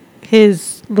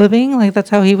his living. Like that's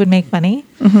how he would make money.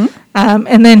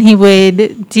 And then he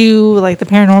would do like the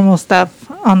paranormal stuff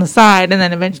on the side, and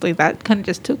then eventually that kind of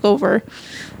just took over.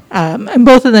 And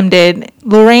both of them did.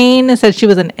 Lorraine said she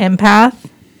was an empath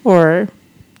or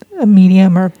a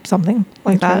medium or something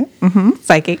like that.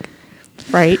 Psychic.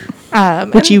 Right.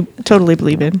 And- Which you totally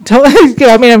believe in.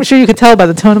 I mean, I'm sure you could tell by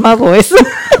the tone of my voice.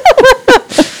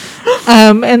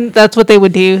 And that's what they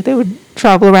would do. They would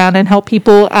travel around and help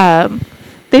people.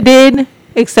 They did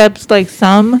accept like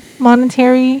some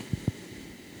monetary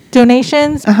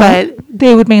donations, but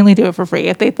they would mainly do it for free.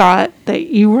 If they thought that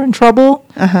you were in trouble,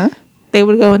 they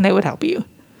would go and they would help you.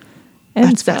 And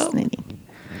That's fascinating.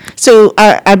 So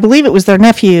I believe it was their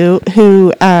nephew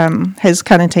who has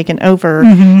kind of taken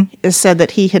over. Said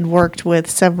that he had worked with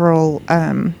several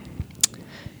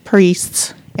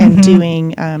priests and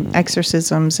doing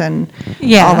exorcisms and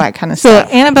all that kind of stuff.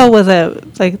 So Annabelle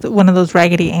was one of those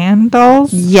Raggedy Ann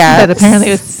dolls. Yes. That apparently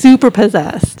was super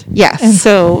possessed. Yes. And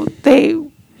so they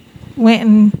went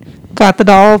and got the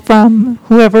doll from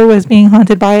whoever was being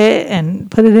haunted by it and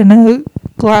put it in a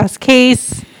glass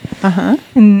case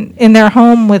in their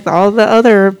home with all the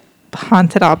other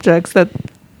haunted objects that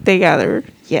they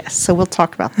gathered. Yes. So we'll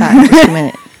talk about that in just a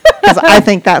minute. Because I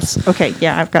think that's okay.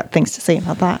 Yeah, I've got things to say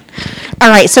about that. All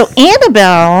right. So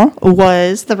Annabelle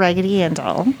was the Raggedy Ann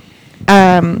doll.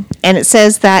 And it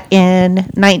says that in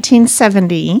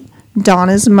 1970,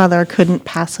 Donna's mother couldn't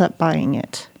pass up buying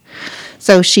it.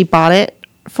 So she bought it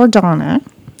for Donna.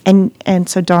 And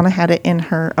so Donna had it in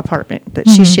her apartment that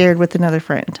she shared with another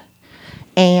friend.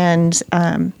 And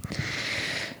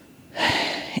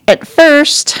at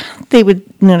first, they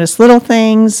would notice little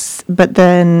things, but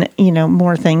then,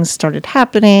 more things started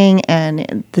happening,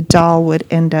 and the doll would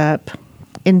end up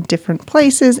in different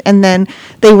places. And then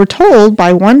they were told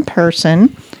by one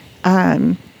person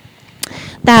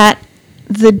that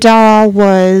the doll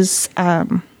was a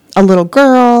little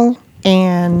girl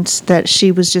and that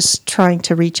she was just trying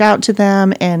to reach out to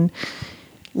them and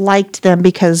liked them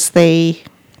because they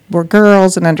were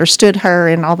girls and understood her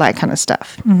and all that kind of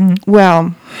stuff.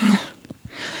 Well,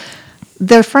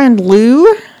 their friend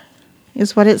Lou,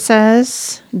 is what it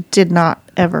says, did not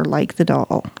ever like the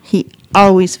doll. He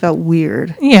always felt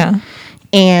weird. Yeah.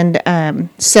 And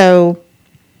so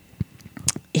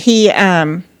he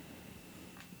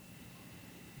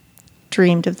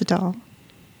dreamed of the doll,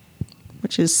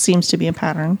 which seems to be a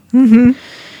pattern.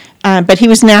 But he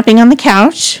was napping on the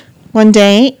couch one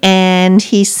day, and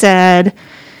he said,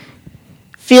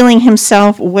 feeling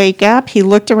himself wake up, he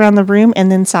looked around the room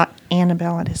and then saw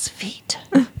Annabelle at his feet.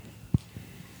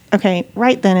 Okay,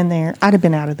 right then and there, I'd have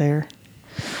been out of there.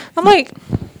 I'm like,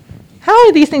 how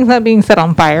are these things not being set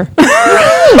on fire?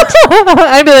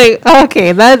 I'd be like,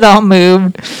 okay, that's all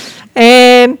moved.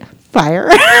 And fire.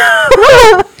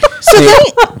 So See, then,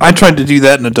 I tried to do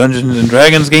that in a Dungeons and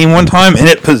Dragons game one time, and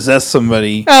it possessed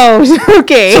somebody. Oh,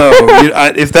 okay. So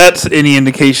if that's any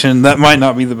indication, that might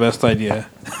not be the best idea.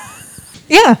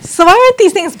 Yeah, so why aren't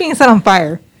these things being set on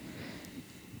fire?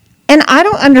 and I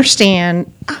don't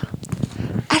understand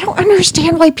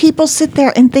why people sit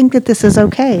there and think that this is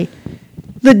okay.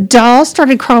 The doll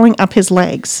started crawling up his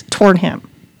legs toward him.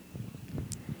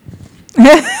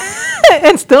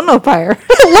 And still no fire.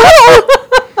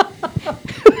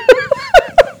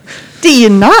 Do you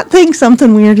not think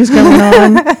something weird is going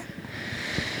on?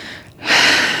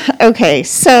 Okay,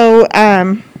 so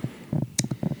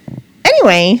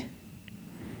anyway,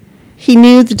 he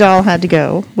knew the doll had to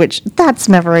go, which that's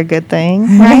never a good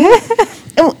thing, right?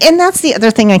 And that's the other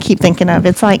thing I keep thinking of.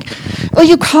 It's like, well,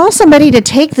 you call somebody to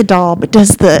take the doll, but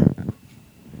does the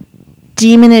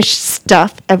demonish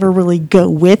stuff ever really go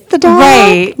with the doll?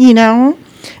 Right. You know?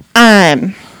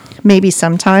 Maybe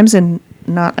sometimes and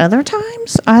not other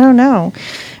times. I don't know.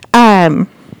 I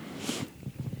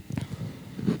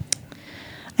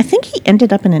think he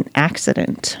ended up in an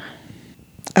accident.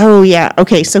 Oh, yeah.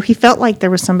 Okay, so he felt like there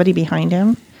was somebody behind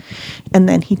him, and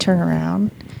then he turned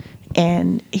around,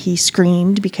 and he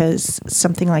screamed because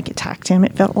something like attacked him,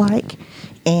 it felt like,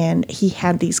 and he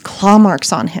had these claw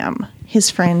marks on him. His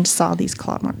friend saw these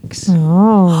claw marks.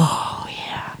 Oh.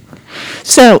 Yeah.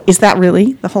 So, is that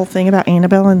really the whole thing about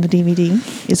Annabelle in the DVD?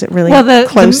 Is it really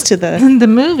close to the... The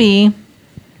movie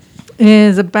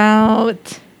is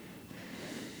about...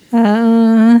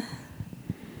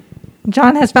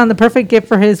 John has found the perfect gift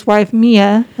for his wife,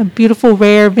 Mia, a beautiful,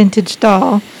 rare vintage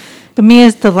doll. But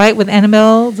Mia's delight with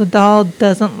Annabelle, the doll,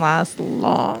 doesn't last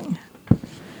long.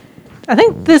 I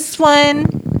think this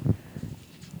one,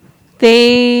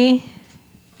 the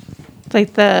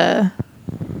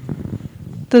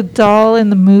doll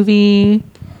in the movie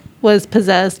was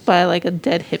possessed by like a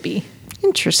dead hippie.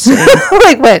 Interesting.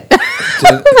 Like what?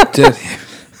 Dead.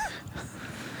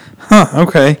 Huh,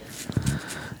 okay.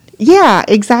 Yeah,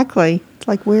 exactly. It's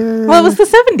like we're... Well, it was the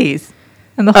 70s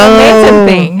and the whole Manson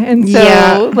thing. And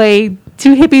so, like,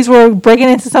 two hippies were breaking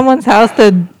into someone's house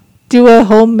to do a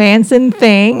whole Manson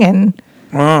thing and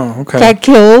Wow, okay. got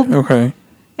killed. Okay.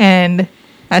 And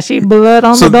I see blood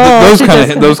on So the doll.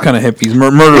 those kind of hippies,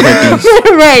 murder hippies.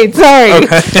 Right, sorry.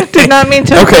 Okay. Did not mean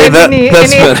to Okay, offend any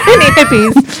that's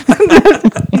hippies.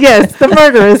 Yes, the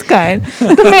murderous kind.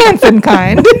 The Manson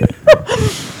kind.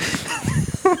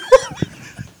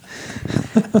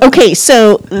 Okay,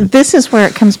 so this is where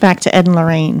it comes back to Ed and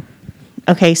Lorraine.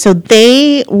 Okay, so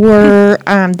they were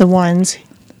the ones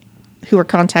who were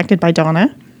contacted by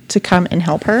Donna to come and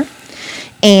help her.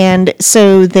 And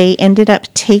so they ended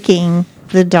up taking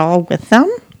the doll with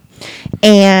them.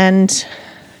 And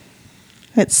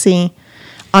let's see,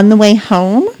 on the way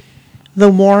home, the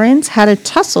Warrens had a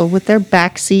tussle with their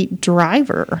backseat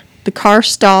driver. The car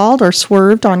stalled or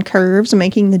swerved on curves,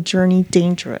 making the journey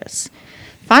dangerous.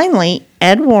 Finally,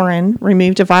 Ed Warren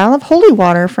removed a vial of holy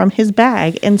water from his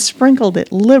bag and sprinkled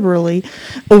it liberally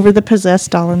over the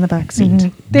possessed doll in the backseat.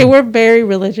 Mm-hmm. They were very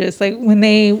religious. Like, when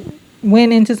they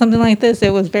went into something like this,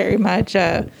 it was very much,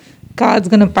 God's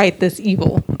going to fight this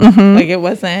evil. Mm-hmm. Like, it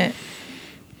wasn't,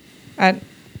 I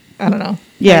don't know.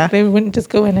 Yeah. Like, they wouldn't just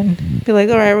go in and be like,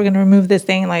 all right, we're going to remove this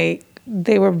thing. Like,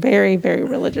 they were very, very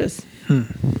religious.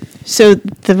 So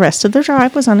the rest of the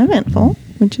drive was uneventful,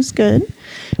 which is good.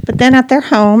 But then at their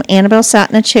home, Annabelle sat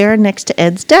in a chair next to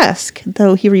Ed's desk,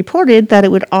 though he reported that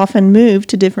it would often move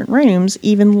to different rooms,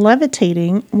 even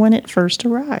levitating when it first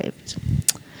arrived.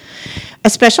 A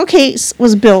special case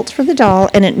was built for the doll,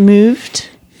 and it moved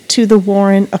to the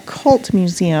Warren Occult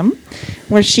Museum,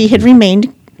 where she had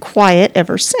remained quiet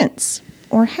ever since.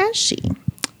 Or has she?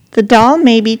 The doll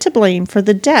may be to blame for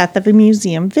the death of a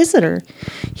museum visitor.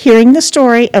 Hearing the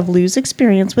story of Lou's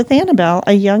experience with Annabelle,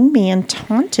 a young man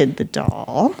taunted the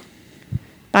doll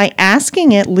by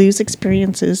asking it Lou's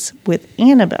experiences with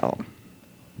Annabelle.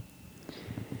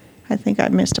 I think I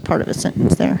missed a part of a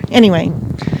sentence there. Anyway.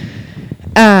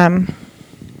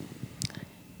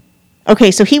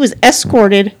 Okay, so he was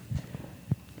escorted.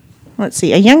 Let's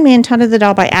see. A young man taunted the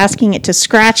doll by asking it to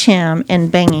scratch him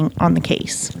and banging on the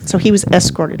case. So he was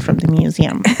escorted from the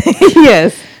museum.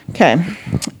 Yes. Okay.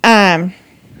 The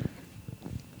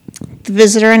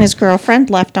visitor and his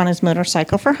girlfriend left on his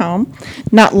motorcycle for home.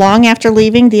 Not long after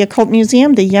leaving the occult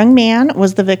museum, the young man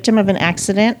was the victim of an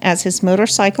accident as his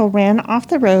motorcycle ran off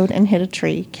the road and hit a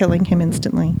tree, killing him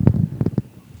instantly.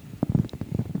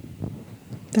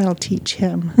 That'll teach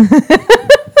him.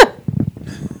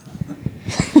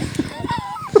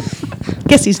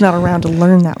 Guess he's not around to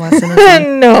learn that lesson. Is he?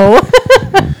 No.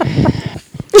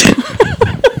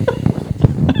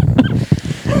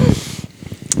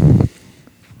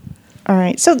 All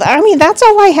right. So, that's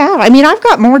all I have. I've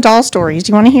got more doll stories.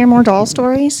 Do you want to hear more doll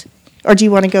stories? Or do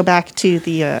you want to go back to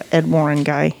the Ed Warren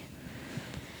guy?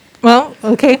 Well,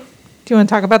 okay. Do you want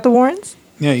to talk about the Warrens?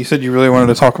 Yeah, you said you really wanted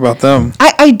to talk about them.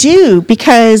 I do,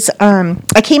 because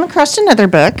I came across another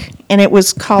book, and it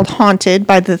was called Haunted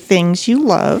by the Things You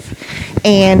Love.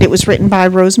 And it was written by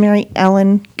Rosemary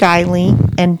Ellen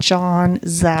Guiley and John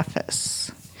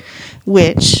Zaffis,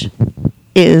 which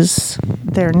is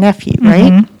their nephew,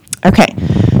 right? Mm-hmm. Okay.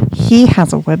 He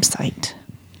has a website.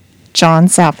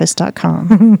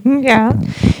 JohnSalfis.com. Yeah.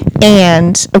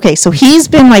 And okay, so he's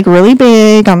been like really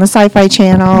big on the Sci-Fi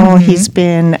Channel. He's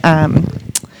been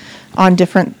on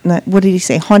different, what did he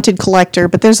say, Haunted Collector,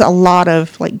 but there's a lot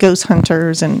of like Ghost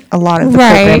Hunters and a lot of the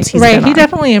programs he's been on. He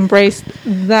definitely embraced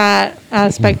that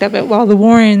aspect of it, while the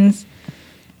Warrens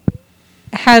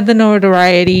had the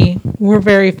notoriety, were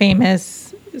very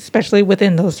famous, especially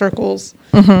within those circles.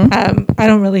 I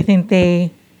don't really think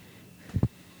they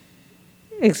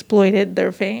exploited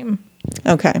their fame.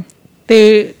 Okay.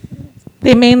 They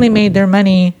mainly made their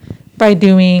money by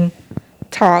doing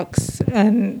talks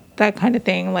and that kind of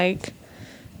thing. Like,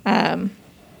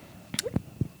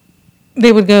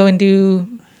 they would go and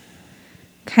do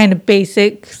kind of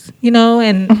basics,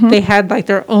 and they had like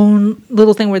their own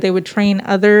little thing where they would train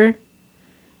other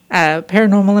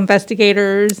paranormal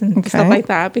investigators and stuff like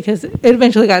that, because it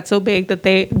eventually got so big that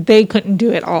they couldn't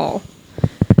do it all.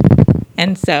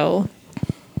 And so,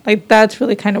 like, that's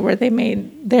really kind of where they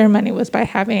made their money, was by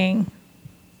having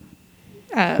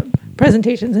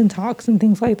presentations and talks and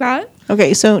things like that.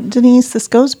 Okay, so Denise, this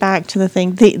goes back to the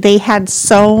thing. They had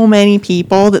so many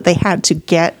people that they had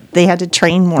to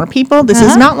train more people. This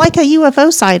is not like a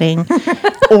UFO sighting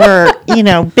or,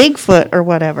 Bigfoot or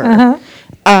whatever.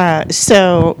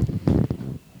 So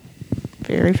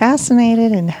very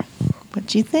fascinated. And what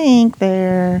do you think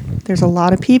there? There's a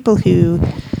lot of people who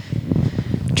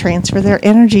transfer their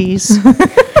energies.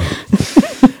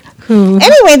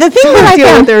 Anyway, the thing that I deal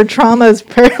found with their traumas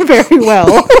very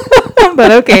well,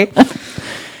 but okay.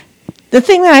 The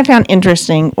thing that I found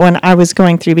interesting when I was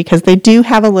going through, because they do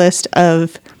have a list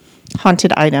of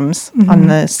haunted items on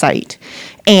the site,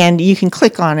 and you can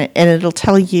click on it and it'll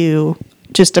tell you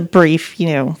just a brief,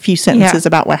 few sentences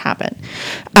about what happened.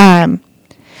 And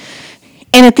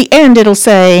at the end, it'll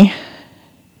say,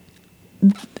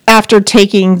 after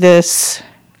taking this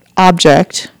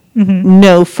object,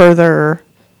 no further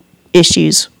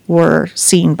issues were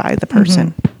seen by the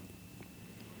person.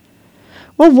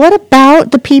 Well, what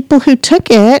about the people who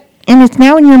took it and it's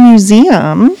now in your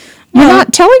museum? You're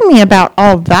not telling me about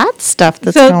all that stuff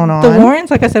that's going on. The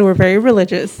Warrens, like I said, were very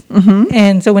religious.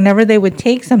 And so whenever they would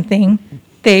take something,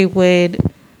 they would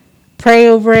pray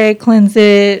over it, cleanse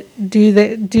it,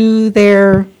 do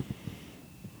their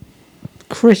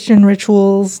Christian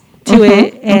rituals to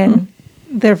it, and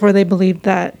therefore they believed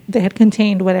that they had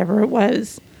contained whatever it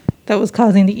was that was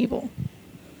causing the evil.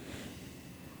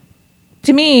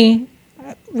 To me,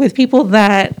 with people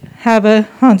that have a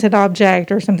haunted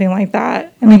object or something like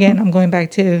that, and again, I'm going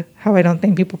back to how I don't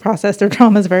think people process their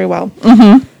traumas very well.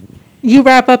 You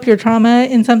wrap up your trauma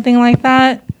in something like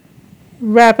that,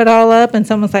 wrap it all up, and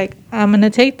someone's like, I'm going to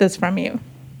take this from you.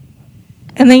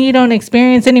 And then you don't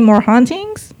experience any more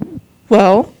hauntings?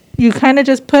 Well, you kind of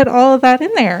just put all of that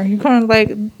in there. You kind of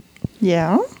like...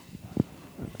 Yeah.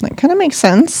 That kind of makes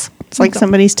sense. It's like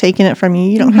somebody's taking it from you.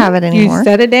 You don't have it anymore. You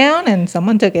set it down and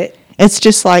someone took it. It's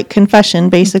just like confession,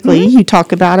 basically. You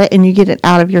talk about it and you get it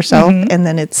out of yourself, and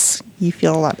then you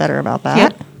feel a lot better about that.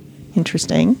 Yep.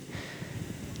 Interesting.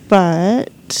 But...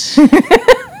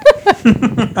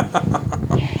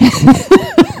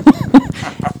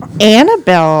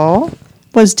 Annabelle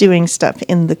was doing stuff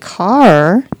in the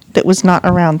car that was not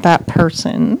around that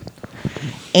person,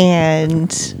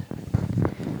 and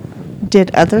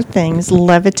did other things,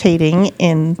 levitating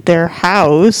in their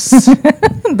house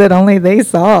that only they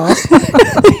saw.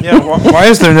 Yeah, why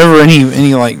is there never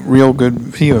any like real good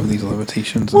view of these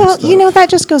levitations? Well, and stuff? that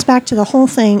just goes back to the whole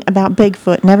thing about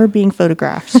Bigfoot never being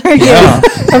photographed. Yeah.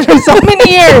 After so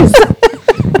many years,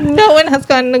 no one has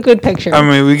gotten a good picture. I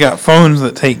mean, we got phones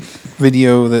that take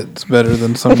video that's better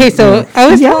than some. Okay, so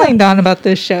I was telling Dawn about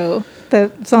this show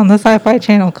that's on the Sci-Fi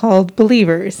Channel called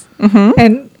Believers,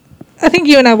 and I think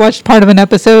you and I watched part of an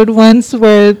episode once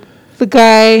where the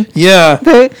guy... Yeah,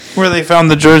 where they found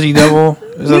the Jersey Devil.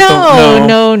 Is that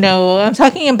No. I'm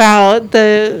talking about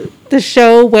the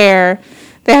show where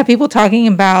they have people talking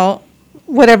about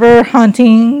whatever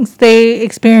hauntings they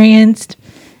experienced,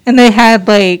 and they had,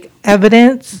 like,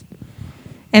 evidence,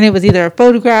 and it was either a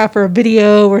photograph or a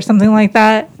video or something like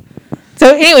that.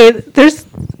 So, anyway, there's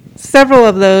several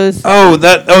of those.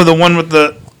 The one with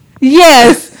the...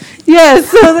 Yes.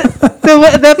 So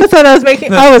the episode I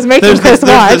was making Chris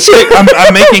watch.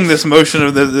 I'm making this motion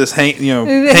of this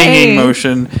hanging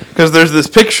motion because there's this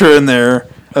picture in there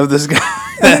of this guy.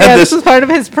 This was part of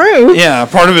his proof. Yeah,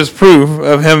 part of his proof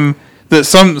of him that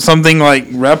something like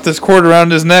wrapped this cord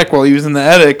around his neck while he was in the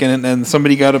attic, and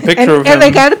somebody got a picture of him. And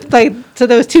they got it so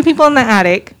there was two people in the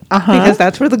attic because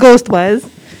that's where the ghost was,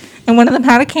 and one of them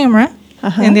had a camera.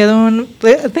 And the other one,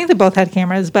 I think they both had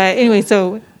cameras. But anyway,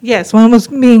 so yes, one was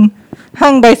being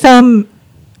hung by some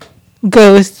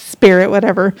ghost, spirit,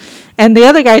 whatever. And the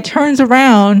other guy turns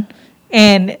around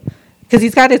and, because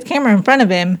he's got his camera in front of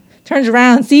him, turns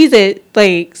around, sees it,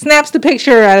 like snaps the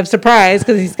picture out of surprise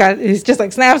because he's just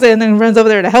like snaps it and then runs over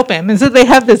there to help him. And so they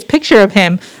have this picture of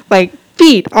him like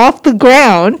feet off the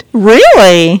ground.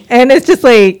 Really? And it's just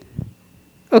like,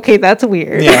 okay, that's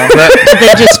weird. Yeah,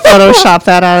 They just Photoshop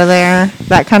that out of there.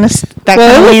 That kind of Well,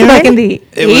 it was weird. like in the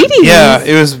 80s. Yeah,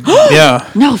 it was. Yeah,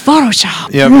 No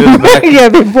Photoshop. yeah. It was back, Yeah,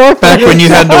 before back when you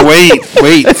had to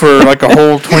wait for like a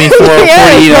whole 24 or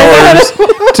 48 hours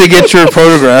to get your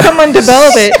photograph. someone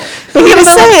develop it. But I was gonna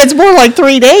say it's more like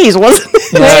 3 days, wasn't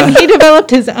it? Yeah. And he developed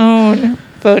his own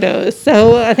photos.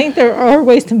 So I think there are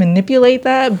ways to manipulate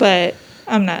that, but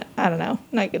I don't know.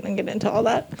 Not going to get into all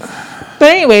that. But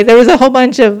anyway, there was a whole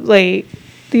bunch of like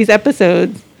these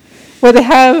episodes where they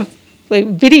have like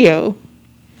video.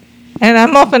 And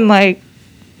I'm often like,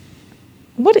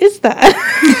 what is that?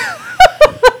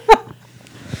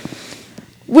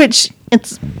 Which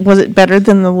was it better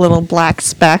than the little black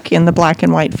speck in the black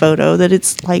and white photo that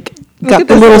it's like got at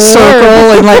the this little orb.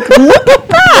 circle and like look at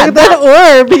that. That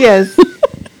orb, yes.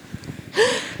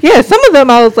 Yeah, some of them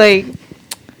I was like,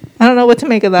 I don't know what to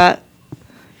make of that.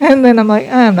 And then I'm like,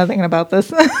 I'm not thinking about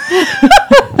this.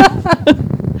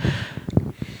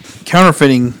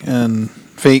 Counterfeiting and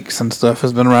fakes and stuff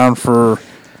has been around for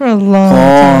For a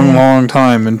long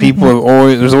time, and people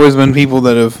have there's always been people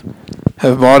that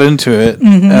have bought into it,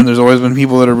 and there's always been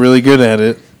people that are really good at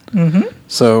it.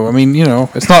 So I mean,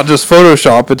 it's not just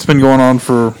Photoshop; it's been going on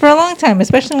for a long time,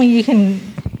 especially when you can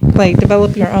like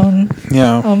develop your own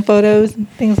photos and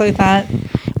things like that.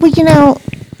 Well,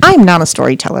 I'm not a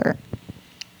storyteller,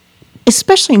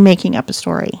 especially making up a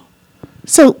story.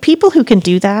 So people who can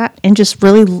do that and just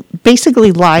really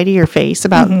basically lie to your face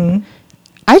about,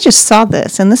 I just saw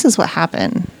this and this is what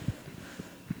happened.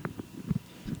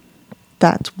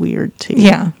 That's weird too.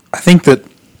 Yeah. I think that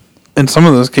in some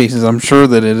of those cases, I'm sure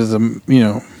that it is a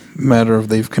matter of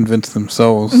they've convinced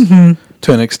themselves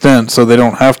to an extent, so they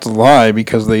don't have to lie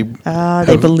because they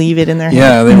believe it in their head.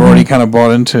 Yeah, they've already kind of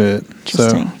bought into it.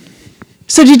 Interesting.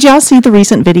 So did y'all see the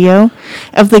recent video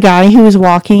of the guy who was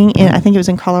walking in, I think it was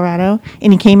in Colorado,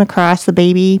 and he came across the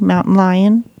baby mountain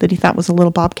lion that he thought was a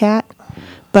little bobcat,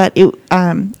 but it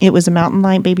was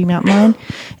a baby mountain lion,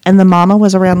 and the mama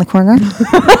was around the corner.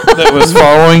 That was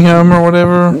following him or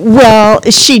whatever. Well,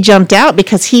 she jumped out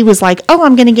because he was like, "Oh,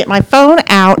 I'm going to get my phone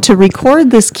out to record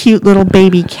this cute little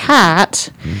baby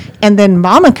cat," and then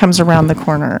mama comes around the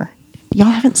corner. Y'all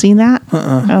haven't seen that?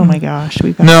 Oh my gosh,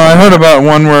 No, I heard about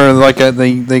one where like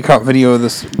they caught video of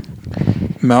this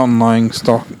mountain lion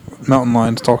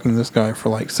stalking this guy for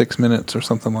like 6 minutes or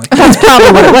something like that. That's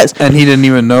probably what it was. And he didn't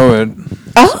even know it.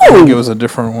 Oh, I think it was a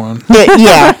different one.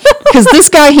 Yeah, because this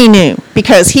guy he knew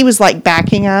because he was like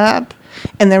backing up,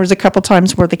 and there was a couple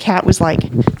times where the cat was like,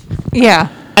 Yeah.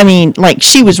 I mean, like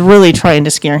she was really trying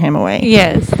to scare him away.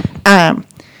 Yes.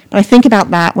 But I think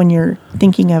about that when you're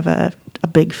thinking of a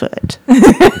Bigfoot.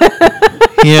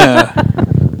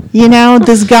 Yeah.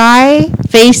 This guy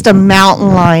faced a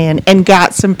mountain lion and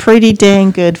got some pretty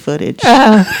dang good footage.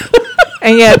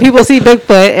 And yeah, people see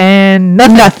Bigfoot and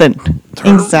nothing.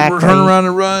 Exactly. Turn around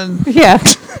and run. Yeah.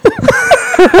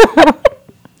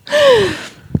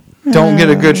 Don't get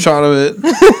a good shot of it.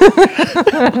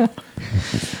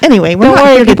 Anyway, we're Don't not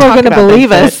worry, here to people are talk going to about believe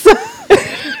Bigfoot. us.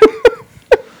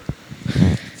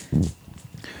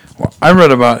 Well, I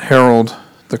read about Harold,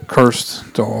 the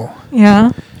cursed doll.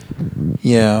 Yeah.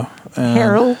 Yeah.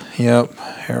 Harold? Yep,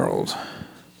 Harold.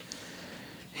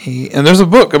 And there's a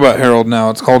book about Harold now.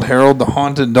 It's called Harold the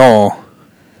Haunted Doll.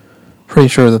 Pretty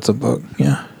sure that's a book.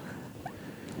 Yeah.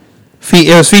 He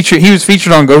was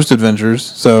featured on Ghost Adventures,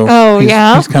 so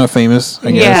he's kind of famous,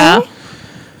 I guess.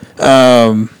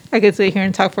 Yeah. I could sit here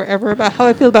and talk forever about how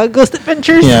I feel about Ghost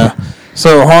Adventures. Yeah.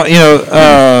 So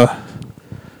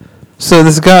so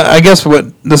this guy, I guess how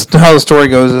the story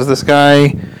goes is this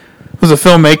guy was a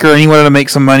filmmaker and he wanted to make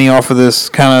some money off of this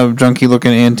kind of junky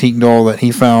looking antique doll that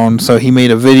he found. So he made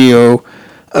a video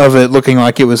of it looking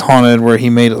like it was haunted, where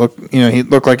he made it look, he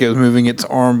looked like it was moving its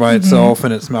arm by itself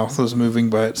and its mouth was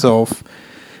moving by itself,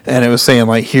 and it was saying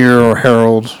like "here" or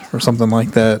 "Harold" or something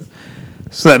like that.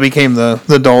 So that became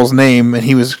the doll's name, and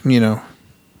he was so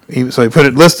he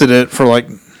listed it for like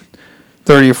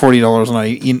 $30 or $40 on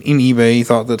eBay. He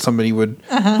thought that somebody would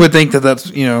think that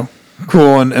that's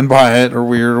cool and buy it or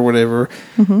weird or whatever,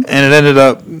 and it ended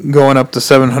up going up to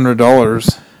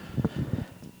 $700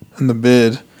 in the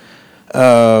bid.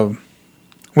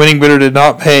 Winning bidder did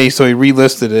not pay, so he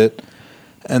relisted it,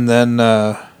 and then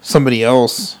somebody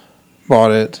else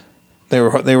bought it. They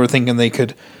were thinking they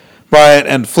could buy it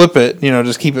and flip it,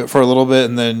 just keep it for a little bit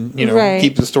and then, Right.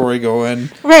 keep the story going.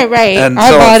 Right. And I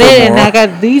sell it bought for it and more. I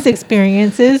got these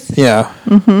experiences. Yeah.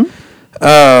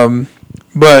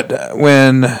 But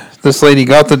when this lady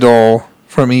got the doll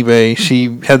from eBay,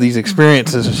 she had these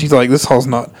experiences and she's like, this doll's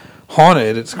not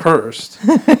haunted, it's cursed.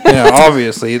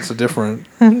 Obviously it's a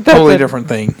totally different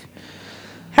thing.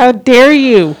 How dare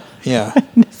you Yeah.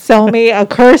 sell me a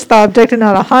cursed object and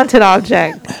not a haunted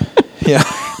object? Yeah.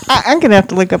 I'm going to have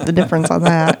to look up the difference on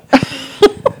that.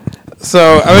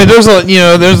 So, I mean, there's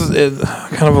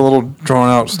kind of a little drawn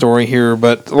out story here,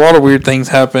 but a lot of weird things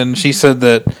happened. She said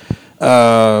that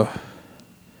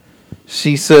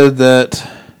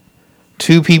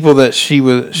two people that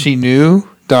she knew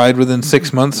died within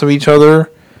 6 months of each other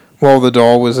while the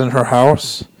doll was in her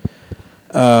house.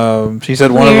 She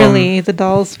said one of them. Clearly, the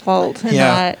doll's fault. And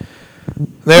Yeah. not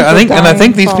I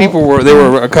think these fault. people were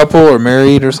a couple or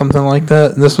married or something like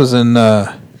that. And this was in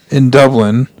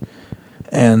Dublin,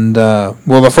 and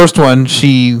the first one,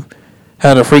 she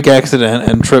had a freak accident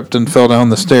and tripped and fell down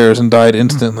the stairs and died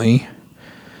instantly,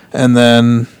 and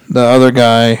then the other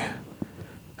guy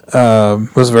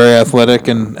was very athletic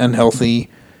and healthy,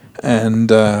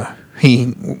 and he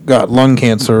got lung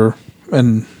cancer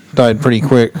and died pretty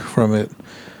quick from it.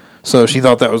 So she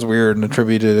thought that was weird and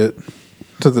attributed it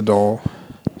to the doll.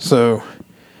 So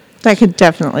That could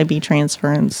definitely be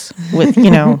transference with,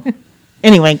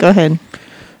 Anyway, go ahead.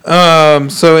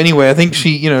 So anyway, I think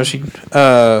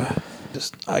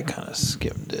I kind of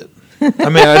skimmed it. I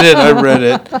mean, I read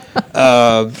it.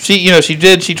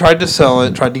 She tried to sell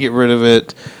it, tried to get rid of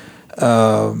it.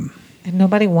 And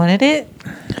nobody wanted it?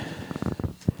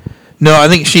 No, I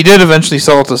think she did eventually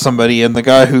sell it to somebody, and the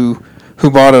guy who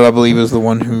bought it, I believe, is the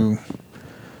one who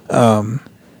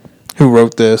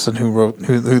wrote this and who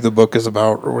the book is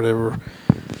about or whatever.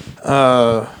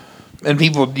 And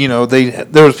people,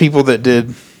 there was people that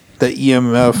did the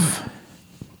EMF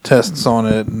tests on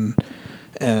it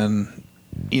and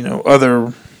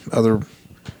other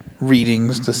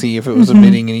readings to see if it was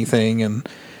emitting anything, and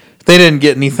they didn't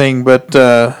get anything. But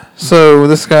so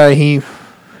this guy, he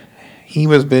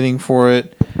was bidding for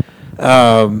it.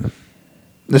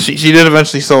 She did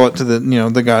eventually sell it to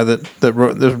the guy that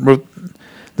wrote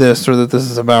this, or that this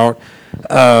is about.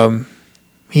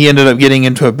 He ended up getting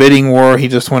into a bidding war. He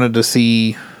just wanted to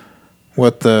see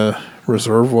what the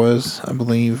reserve was, I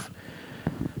believe.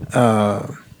 There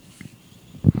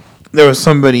was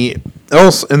somebody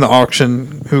else in the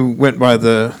auction who went by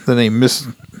the name Miss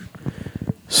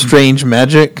Strange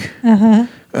Magic,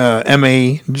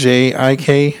 MAJIK,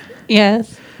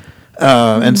 Yes.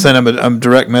 and sent him a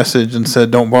direct message and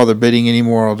said, "Don't bother bidding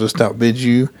anymore. I'll just outbid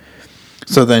you."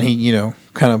 So then he,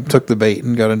 kind of took the bait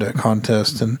and got into a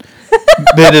contest and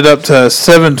bid it up to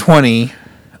 $720,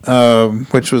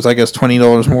 which was, I guess,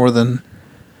 $20 more than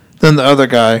the other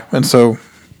guy, and so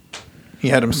he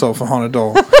had himself a haunted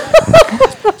doll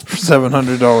for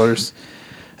 $700.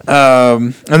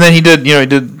 And then he did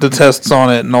the tests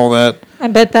on it and all that. I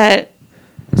bet that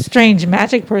strange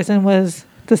magic person was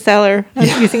the seller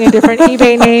using a different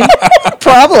eBay name.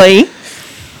 Probably.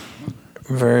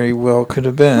 Very well could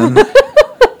have been.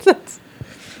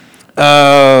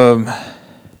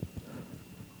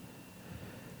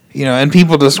 And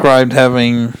people described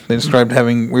having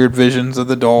weird visions of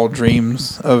the doll,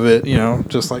 dreams of it,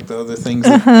 just like the other things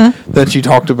that you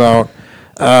talked about.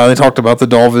 They talked about the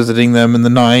doll visiting them in the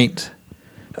night,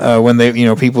 when they,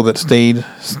 people that stayed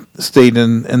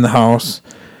in the house.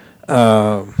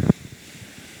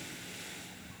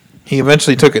 He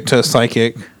eventually took it to a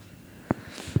psychic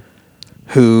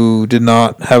who did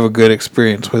not have a good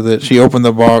experience with it. She opened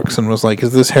the box and was like,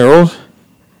 "Is this Harold?"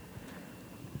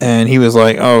 And he was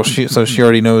like, "Oh, she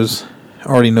already knows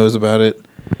about it."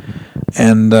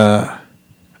 And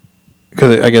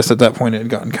because I guess at that point it had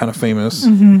gotten kind of famous.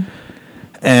 Mm-hmm.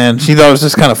 And she thought it was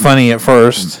just kind of funny at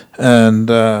first. And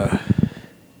let's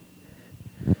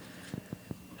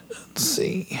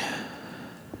see.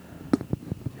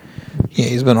 Yeah,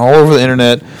 he's been all over the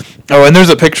internet. Oh, and there's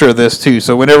a picture of this too.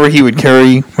 So whenever he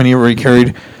carried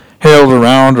Harold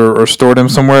around or stored him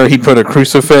somewhere, he'd put a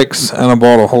crucifix and a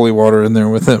bottle of holy water in there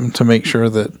with him to make sure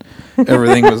that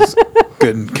everything was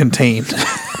good and contained.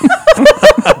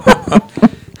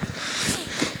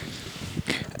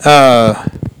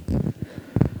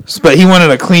 But he wanted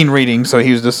a clean reading, so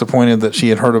he was disappointed that she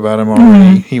had heard about him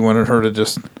already. Mm-hmm. He wanted her to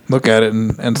just look at it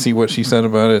and see what she said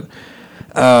about it.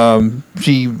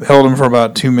 She held him for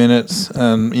about 2 minutes,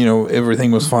 and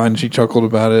everything was fine. She chuckled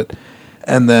about it,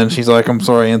 and then she's like, "I'm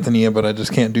sorry, Antonia, but I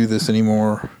just can't do this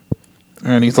anymore."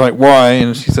 And he's like, "Why?"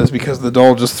 And she says, "Because the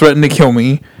doll just threatened to kill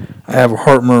me. I have a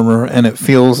heart murmur, and it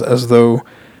feels as though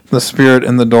The spirit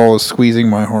in the doll is squeezing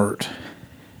my heart.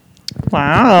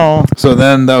 Wow. So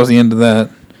then that was the end of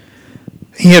that.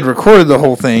 He had recorded the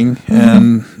whole thing,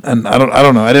 and I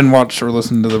don't know. I didn't watch or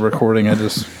listen to the recording. I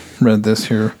just read this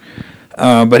here.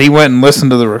 But he went and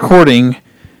listened to the recording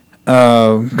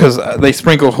because they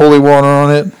sprinkled holy water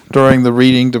on it during the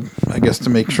reading to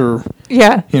make sure.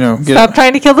 Yeah. Stop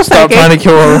trying to kill the psychic. Stop trying to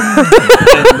kill her.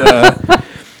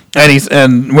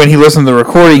 and when he listened to the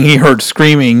recording, he heard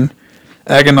screaming,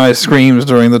 agonized screams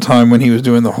during the time when he was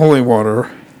doing the holy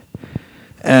water.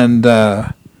 And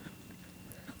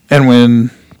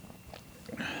when,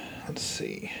 let's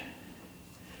see,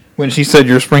 when she said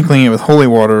you're sprinkling it with holy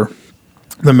water,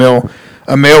 a male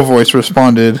voice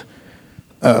responded,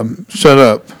 "Shut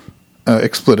up,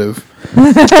 expletive."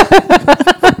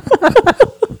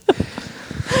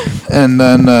 And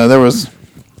then there was,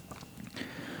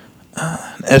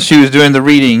 as she was doing the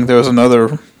reading, there was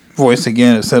another voice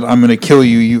again. It said, "I'm going to kill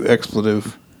you, you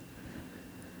expletive."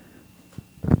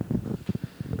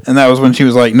 And that was when she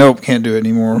was like, "Nope, can't do it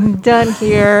anymore." I'm done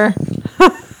here.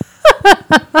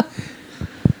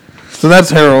 So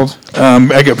that's Harold.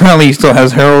 Apparently he still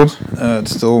has Harold.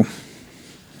 It's still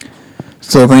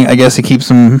a thing. I guess he keeps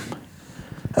him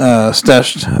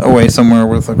stashed away somewhere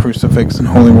with a crucifix and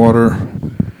holy water.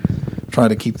 Try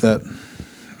to keep that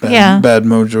bad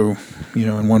mojo,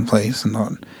 in one place and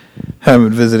not have it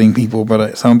visiting people. But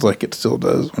it sounds like it still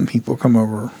does when people come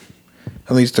over.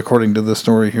 At least according to the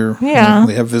story here. Yeah.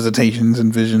 They have visitations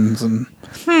and visions and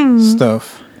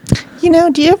stuff.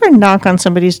 Do you ever knock on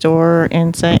somebody's door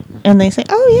and they say,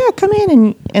 "Oh yeah, come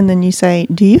in," and then you say,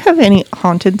 "Do you have any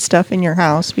haunted stuff in your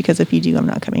house? Because if you do, I'm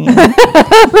not coming in."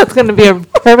 That's going to be a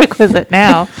prerequisite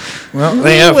now. Well,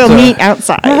 we'll meet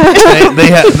outside.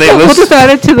 We'll just add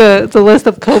it to the list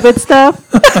of COVID stuff.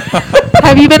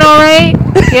 Have you been all right?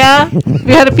 Yeah? Have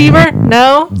you had a fever?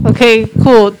 No? Okay,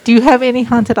 cool. Do you have any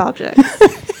haunted objects?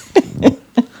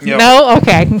 Yep. No?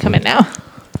 Okay, I can come in now.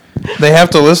 They have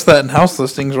to list that in house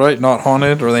listings, right? Not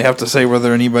haunted, or they have to say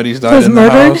whether anybody's died in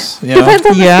murdered? the house. Yeah. Depends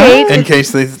on the state. In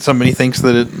case somebody thinks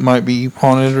that it might be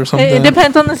haunted or something. It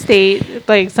depends on the state.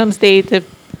 Like some states, if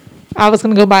I was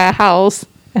going to go buy a house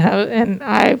and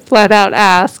I flat out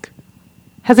ask,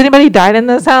 "Has anybody died in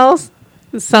this house?"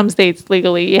 Some states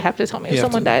legally, you have to tell me if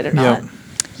someone died or not.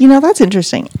 That's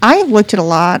interesting. I've looked at a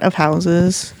lot of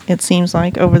houses, it seems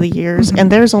like, over the years,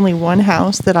 and there's only one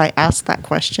house that I asked that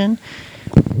question.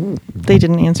 They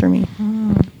didn't answer me.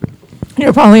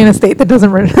 You're probably in a state that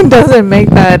doesn't make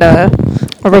that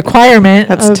a requirement.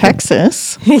 That's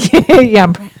Texas.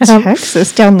 Yeah,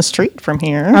 Texas, down the street from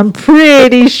here. I'm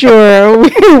pretty sure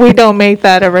we don't make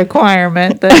that a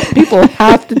requirement that people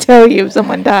have to tell you if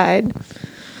someone died.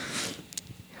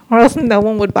 Or else no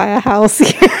one would buy a house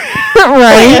here.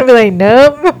 Right? I'd be like,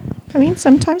 nope. I mean,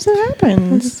 sometimes it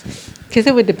happens. Because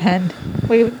it would depend.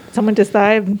 Wait, someone just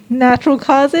died of natural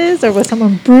causes, or was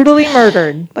someone brutally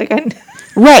murdered?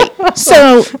 Right.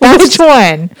 So which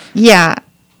one? Yeah.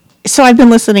 So I've been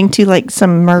listening to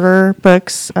some murder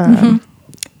books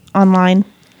online.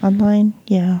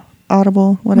 Yeah,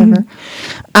 Audible, whatever.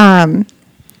 And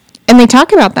they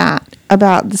talk about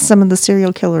some of the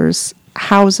serial killers'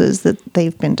 houses that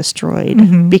they've been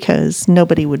destroyed because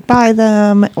nobody would buy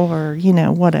them, or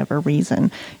whatever reason,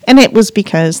 and it was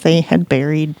because they had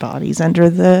buried bodies under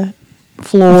the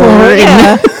floor.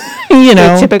 Yeah.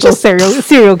 The typical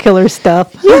serial killer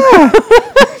stuff. Yeah.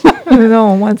 No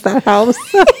one wants that house.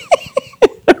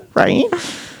 Right.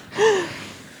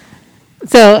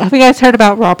 So have you guys heard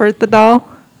about Robert the doll?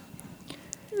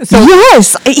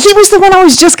 Yes, he was the one I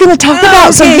was just going to talk about.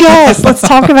 Okay. So yes, let's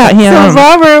talk about him. So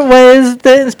Robert was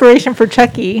the inspiration for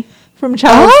Chucky from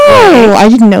Child's Play. Oh, I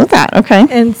didn't know that. Okay.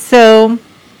 And so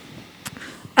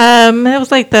it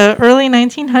was like the early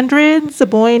 1900s. A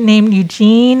boy named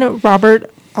Eugene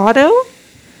Robert Otto,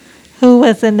 who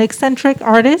was an eccentric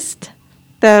artist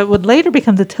that would later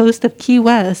become the toast of Key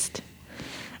West.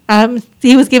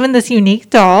 He was given this unique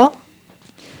doll.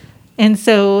 And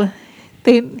so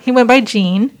he went by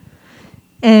Gene,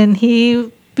 and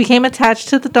he became attached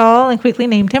to the doll and quickly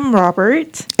named him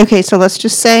Robert. Okay, so let's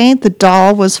just say the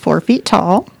doll was 4 feet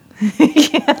tall.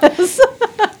 Yes.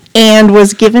 And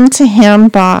was given to him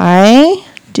by,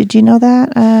 did you know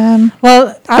that?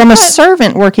 From a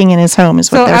servant working in his home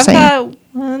is what they're saying. So I've got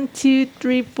 1, 2,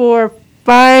 3, 4,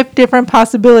 5 different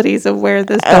possibilities of where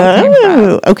this doll came from.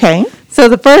 Oh, okay. So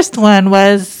the first one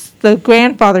was the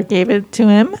grandfather gave it to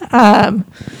him.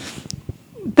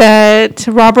 That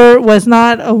Robert was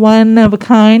not a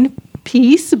one-of-a-kind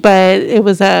piece, but it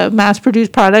was a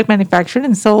mass-produced product manufactured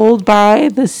and sold by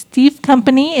the Stief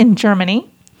Company in Germany.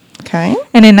 Okay.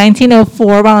 And in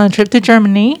 1904, while on a trip to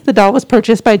Germany, the doll was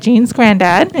purchased by Jean's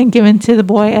granddad and given to the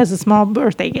boy as a small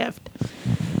birthday gift.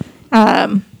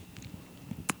 And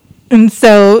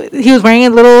so he was wearing a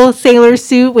little sailor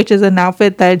suit, which is an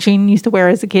outfit that Jean used to wear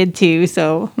as a kid too.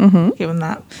 So give him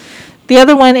that. The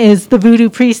other one is the voodoo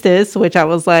priestess, which I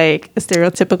was like a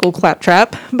stereotypical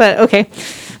claptrap, but okay.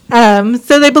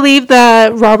 So they believe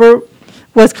that Robert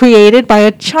was created by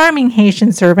a charming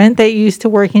Haitian servant that used to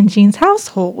work in Jean's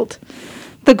household.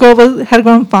 The girl had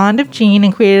grown fond of Jean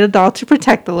and created a doll to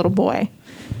protect the little boy.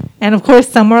 And of course,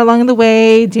 somewhere along the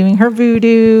way, doing her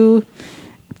voodoo,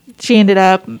 she ended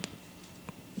up,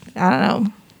 I don't know,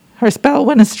 her spell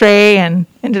went astray and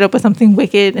ended up with something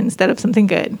wicked instead of something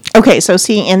good. Okay, so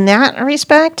see, in that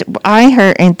respect, I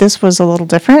heard, and this was a little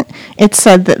different, it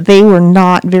said that they were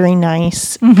not very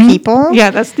nice people.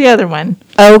 Yeah, that's the other one.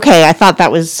 Okay, I thought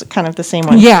that was kind of the same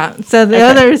one. Yeah, so the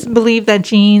others believe that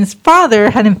Jean's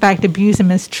father had in fact abused and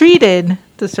mistreated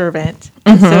the servant.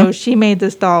 And so she made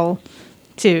this doll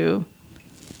to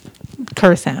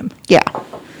curse him. Yeah.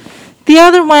 The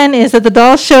other one is that the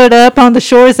doll showed up on the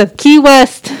shores of Key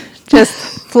West,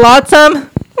 just flotsam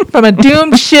from a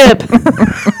doomed ship.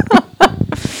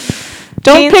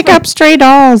 Don't pick up stray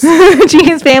dolls.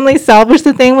 Jean's family salvaged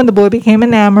the thing when the boy became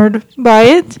enamored by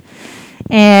it.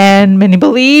 And many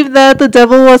believe that the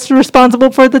devil was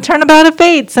responsible for the turnabout of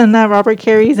fates and that Robert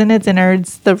carries in its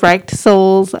innards the wrecked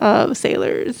souls of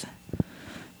sailors.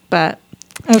 But,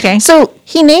 okay. So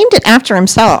he named it after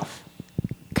himself.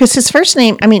 Because his first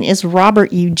name, is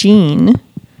Robert Eugene.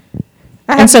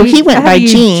 And so he went by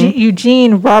Gene.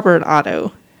 Eugene Robert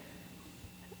Otto.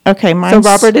 Okay, So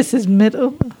Robert is his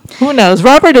middle. Who knows?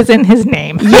 Robert is in his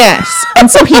name. Yes.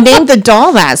 And so he named the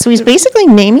doll that. So he's basically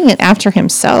naming it after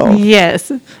himself.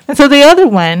 Yes. And so the other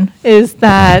one is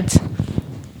that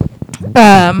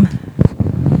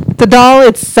the doll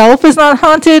itself is not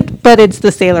haunted, but it's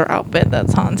the sailor outfit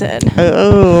that's haunted.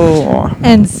 Oh.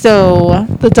 And so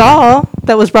the doll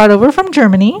that was brought over from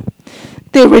Germany,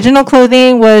 the original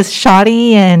clothing was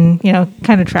shoddy and,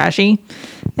 kind of trashy.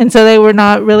 And so they were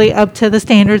not really up to the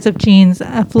standards of Jean's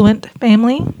affluent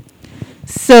family.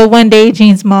 So one day,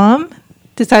 Jean's mom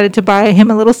decided to buy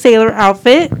him a little sailor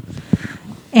outfit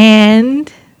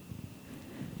and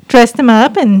dressed him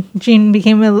up. And Jean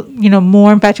became,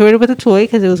 more infatuated with the toy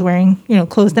because it was wearing,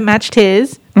 clothes that matched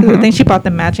his. I think she bought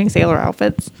them matching sailor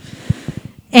outfits.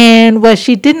 And what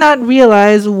she did not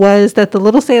realize was that the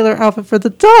little sailor outfit for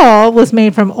the doll was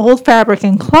made from old fabric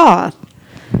and cloth.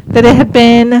 That it had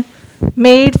been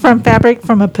made from fabric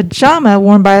from a pajama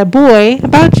worn by a boy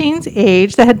about Jean's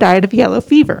age that had died of yellow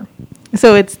fever.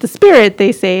 So it's the spirit,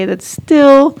 they say, that's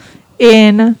still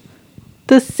in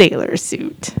the sailor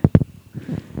suit.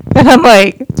 And I'm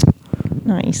like,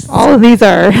 Nice. all of these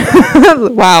are,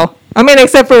 wow.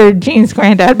 Except for Jean's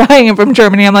granddad buying him from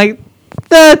Germany. I'm like,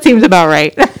 that seems about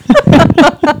right.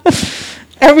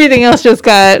 Everything else just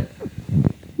got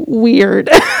weird.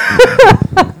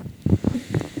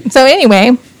 So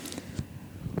anyway,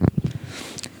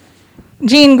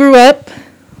 Jean grew up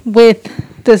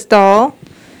with this doll.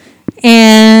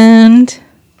 And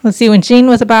let's see, when Jean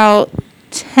was about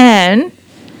 10,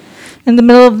 in the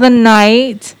middle of the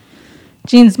night,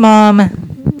 Jean's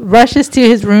mom rushes to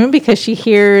his room because she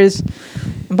hears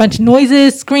a bunch of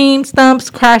noises, screams, thumps,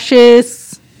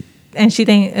 crashes, and she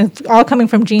thinks it's all coming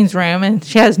from Jean's room, and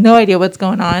she has no idea what's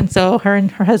going on. So her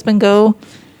and her husband go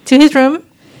to his room,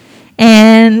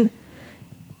 and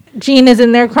Jean is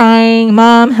in there crying,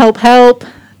 "Mom, help, help."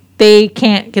 They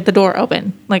can't get the door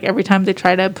open. Like every time they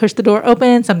try to push the door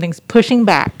open, something's pushing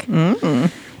back.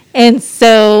 And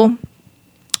so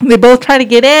they both try to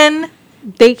get in.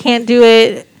 They can't do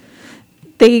it.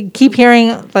 They keep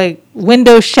hearing like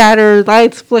windows shatter,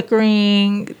 lights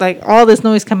flickering, like all this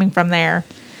noise coming from there.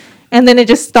 And then it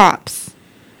just stops.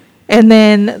 And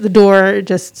then the door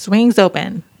just swings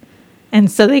open.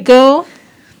 And so they go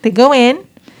in,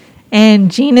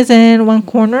 and Jean is in one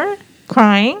corner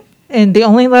crying. And the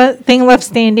only thing left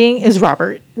standing is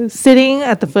Robert, who's sitting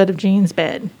at the foot of Jean's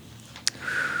bed.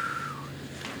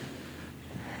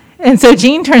 And so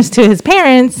Jean turns to his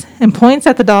parents and points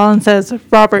at the doll and says,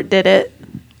 "Robert did it,"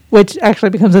 which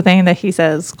actually becomes a thing that he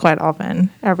says quite often.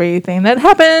 Everything that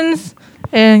happens,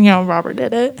 and, Robert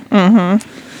did it.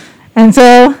 And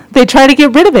so they try to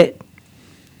get rid of it.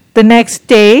 The next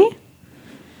day,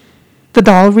 the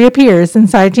doll reappears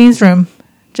inside Jean's room,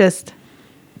 just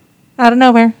out of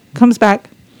nowhere, comes back.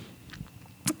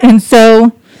 And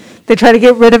so they try to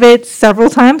get rid of it several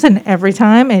times, and every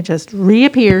time it just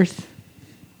reappears.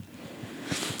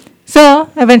 So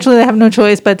eventually they have no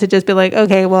choice but to just be like,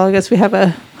 okay, well, I guess we have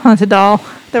a haunted doll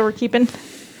that we're keeping.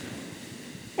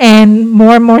 And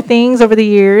more things over the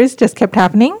years just kept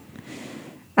happening.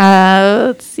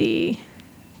 Let's see.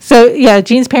 So, yeah,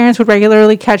 Jean's parents would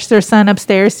regularly catch their son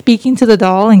upstairs speaking to the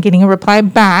doll and getting a reply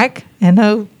back in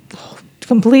a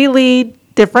completely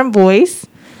different voice.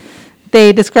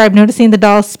 They described noticing the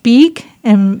doll speak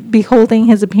and beholding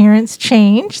his appearance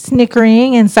change,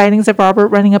 snickering, and sightings of Robert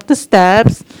running up the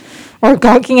steps or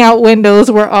gawking out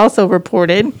windows were also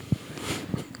reported.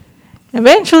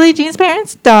 Eventually, Jean's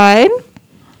parents died,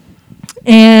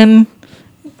 and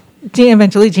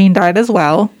eventually Jean died as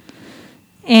well.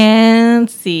 And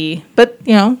let's see, but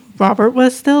Robert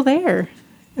was still there.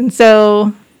 And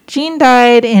so Jean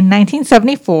died in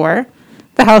 1974.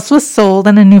 The house was sold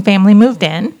and a new family moved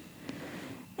in.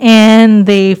 And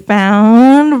they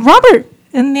found Robert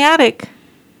in the attic.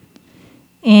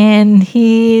 And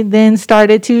he then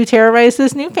started to terrorize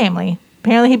this new family.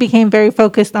 Apparently he became very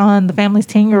focused on the family's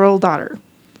 10-year-old daughter.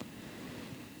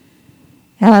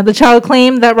 The child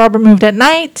claimed that Robert moved at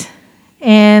night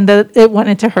and that it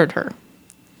wanted to hurt her.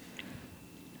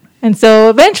 And so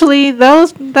eventually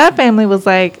that family was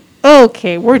like,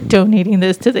 okay, we're donating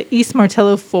this to the East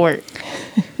Martello Fort.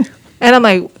 And I'm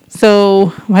like,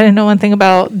 so I didn't know one thing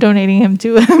about donating him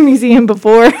to a museum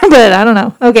before, but I don't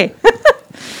know. Okay.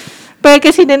 But I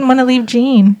guess he didn't want to leave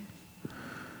Jean.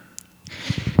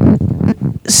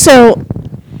 So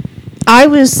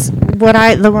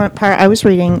the one part I was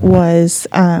reading was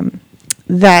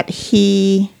that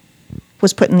he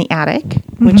was put in the attic,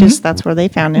 which that's where they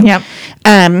found him. Yep.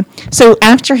 So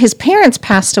after his parents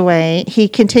passed away, he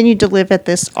continued to live at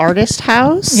this artist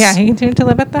house. Yeah, he continued to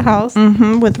live at the house.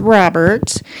 With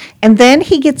Robert. And then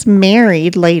he gets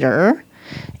married later.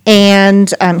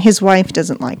 And his wife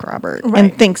doesn't like Robert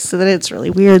and thinks that it's really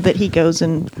weird that he goes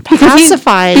and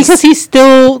pacifies. Because he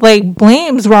still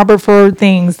blames Robert for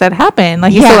things that happen.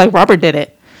 He still Robert did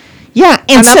it. Yeah.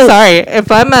 And I'm sorry.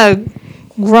 If I'm a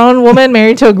grown woman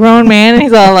married to a grown man and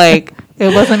he's all like,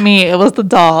 it wasn't me, it was the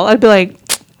doll, I'd be like,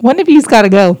 one of you's got to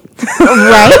go.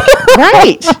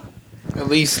 Right. At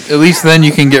least then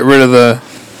you can get rid of the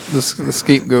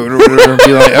scapegoat or whatever. And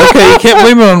be like, okay, you can't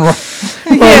blame it on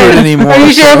Robert anymore. Are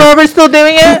you sure Robert's still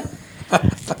doing it?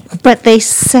 But they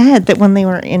said that when they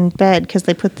were in bed, because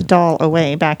they put the doll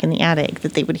away back in the attic,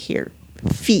 that they would hear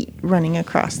feet running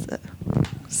across the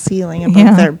ceiling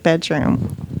above their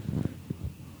bedroom.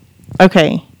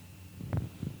 Okay.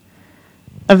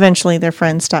 Eventually, their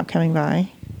friends stopped coming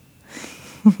by,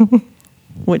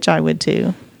 which I would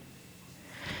too.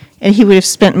 And he would have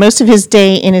spent most of his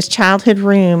day in his childhood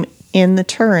room in the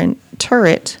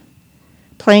turret,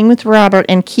 playing with Robert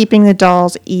and keeping the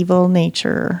doll's evil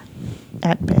nature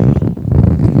at bay.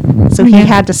 So he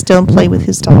had to still play with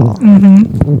his doll.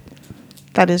 Mm-hmm.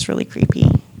 That is really creepy.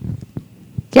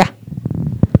 Yeah.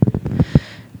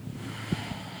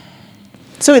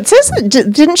 So it says,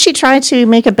 didn't she try to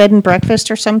make a bed and breakfast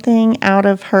or something out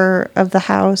of the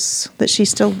house that she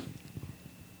still?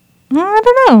 I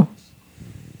don't know.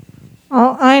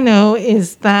 All I know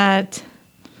is that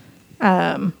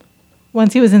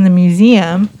once he was in the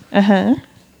museum,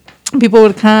 people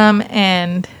would come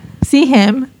and see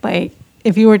him. Like,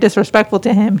 if you were disrespectful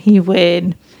to him, he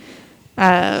would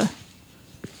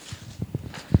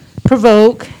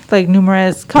provoke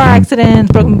numerous car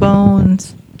accidents, broken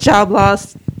bones, job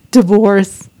loss,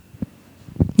 divorce.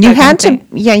 You had to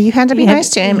be nice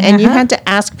to him, and you had to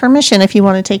ask permission if you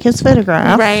want to take his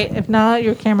photograph. Right. If not,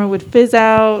 your camera would fizz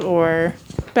out, or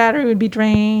battery would be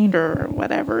drained, or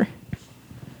whatever.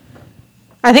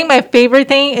 I think my favorite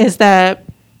thing is that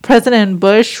President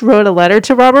Bush wrote a letter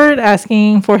to Robert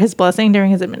asking for his blessing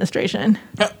during his administration.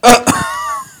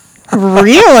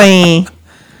 Really?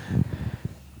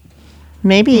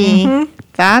 Maybe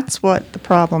that's what the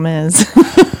problem is.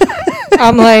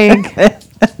 I'm like,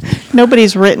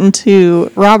 nobody's written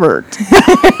to Robert.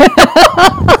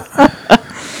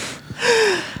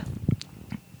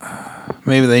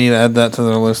 Maybe they need to add that to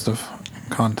their list of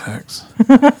contacts.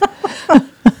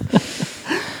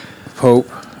 Pope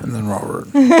and then Robert.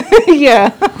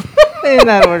 Yeah, in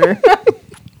that order.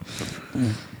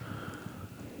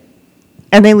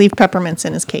 And they leave peppermints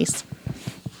in his case.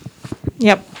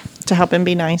 Yep. To help him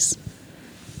be nice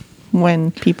when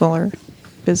people are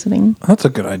visiting. That's a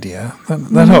good idea.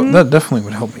 That definitely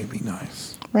would help me be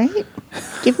nice. Right?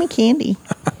 Give me candy.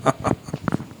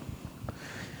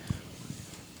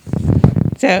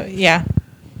 So, yeah.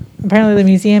 Apparently the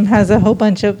museum has a whole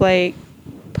bunch of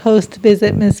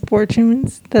post-visit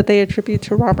misfortunes that they attribute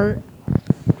to Robert.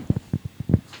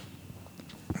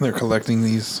 They're collecting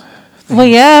these things. Well,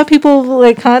 yeah,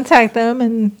 people contact them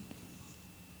and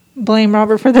blame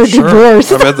Robert for their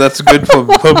divorce. I bet that's good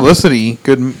publicity.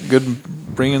 Good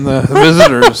bringing the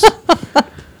visitors.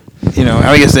 You know,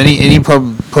 I guess any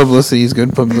publicity is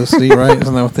good publicity, right?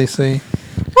 Isn't that what they say?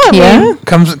 Well, Yeah.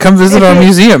 Come visit our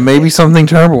museum. Maybe something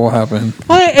terrible will happen.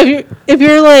 Well, if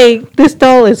you're like, this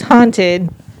doll is haunted,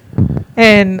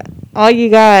 and all you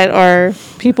got are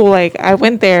people like, I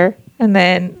went there and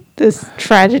then this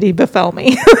tragedy befell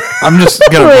me. I'm just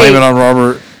gonna blame it on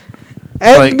Robert.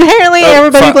 Like, apparently,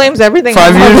 everybody blames everything.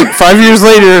 5 on years. Robert. 5 years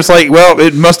later, it's like, well,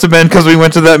 it must have been because we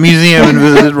went to that museum and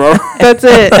visited Robert. That's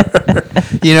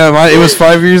it. You know, it was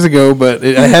 5 years ago, but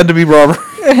it had to be Robert.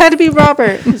 It had to be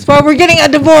Robert. That's why we're getting a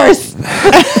divorce.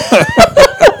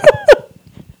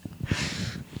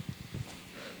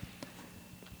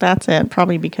 That's it.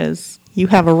 Probably because you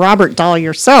have a Robert doll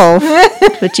yourself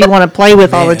that you want to play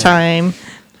with all the time.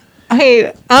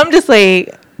 I'm just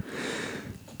like,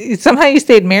 somehow you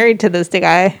stayed married to this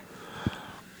guy.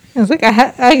 I was like, I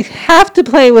have to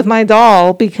play with my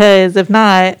doll because if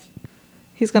not,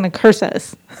 he's gonna curse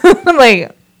us. I'm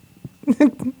like,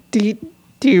 do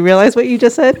you realize what you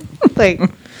just said? Like,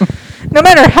 no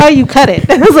matter how you cut it,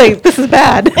 I was like, this is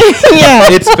bad. Yeah,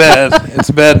 It's bad.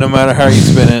 It's bad no matter how you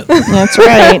spin it. that's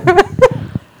right.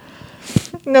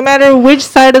 No matter which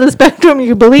side of the spectrum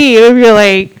you believe, you're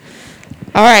like,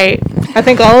 all right, I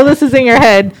think all of this is in your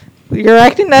head. You're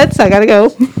acting nuts. I gotta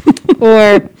go.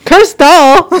 Or curse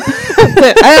doll.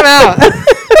 I'm out.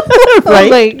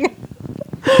 Right. Like,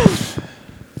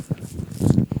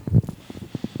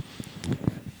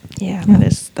 Yeah,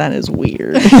 that is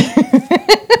weird.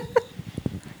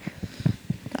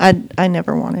 I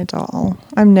never want a doll.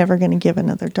 I'm never going to give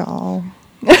another doll.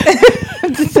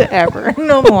 ever.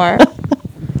 No more.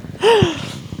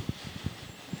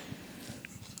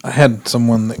 I had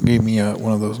someone that gave me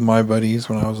one of those My Buddies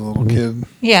when I was a little kid.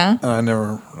 Yeah. And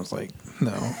I was like,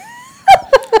 no.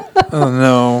 Oh,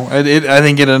 no. I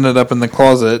think it ended up in the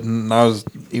closet, and I was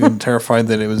even terrified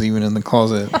that it was even in the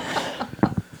closet.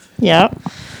 Yep.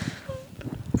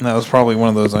 And that was probably one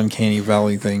of those uncanny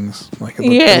valley things. Like it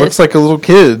Yes. looks like a little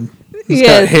kid. He's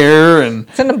got Yes. hair and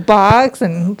It's in a box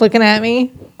and looking at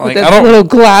me like with those little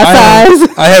glass eyes.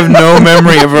 I have no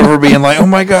memory of ever being like, oh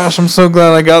my gosh, I'm so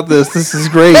glad I got this. This is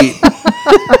great.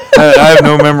 I have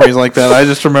no memories like that. I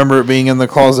just remember it being in the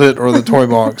closet or the toy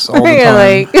box all the You're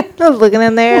time. like, I was looking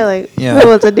in there like, Yeah.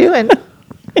 what's it doing?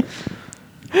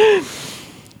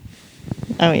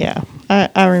 Oh, yeah.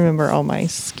 I remember all my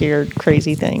scared,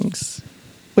 crazy things.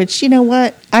 Which, you know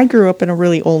what? I grew up in a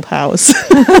really old house.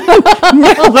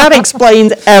 That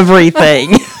explains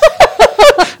everything.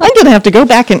 I'm going to have to go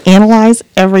back and analyze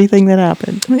everything that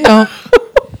happened. Yeah.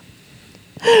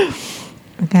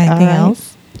 Okay, anything All right.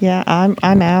 else? Yeah,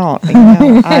 I'm out. You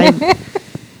know,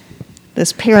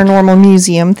 this paranormal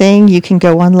museum thing, you can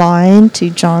go online to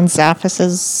John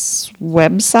Zaffis's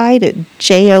website at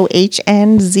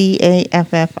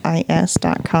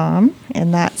JOHNZAFFIS.com.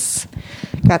 And that's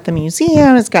got the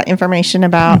museum. It's got information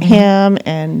about him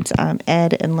and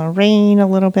Ed and Lorraine a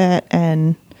little bit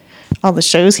and all the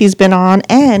shows he's been on.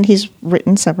 And he's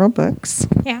written several books.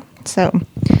 Yeah. So,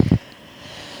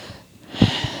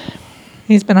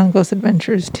 He's been on Ghost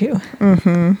Adventures too.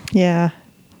 yeah.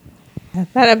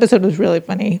 That episode was really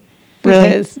funny Really?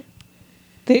 because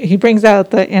he brings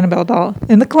out the Annabelle doll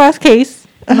in the glass case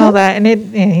and all that, and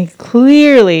he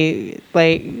clearly,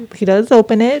 like, he does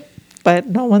open it, but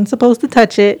no one's supposed to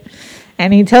touch it,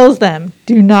 and he tells them,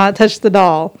 "Do not touch the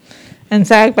doll." And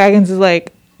Zach Baggins is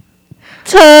like,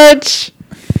 "Touch,"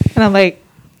 and I'm like,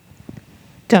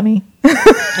 "Dummy."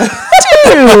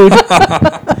 Dude.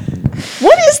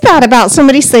 What is that about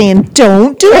somebody saying,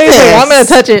 don't do He's this? like, I'm gonna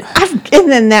touch it.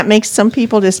 And then that makes some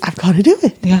people just, I've got to do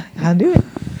it. Yeah, I'll do it.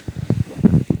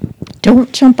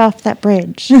 Don't jump off that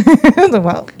bridge.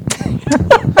 Well,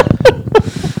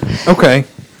 Okay.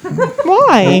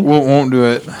 Why? We won't do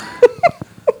it.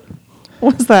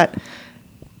 What's that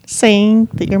saying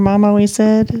that your mom always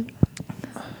said?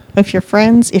 If your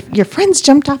friends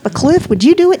jumped off a cliff, would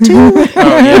you do it too? Oh,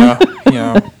 yeah.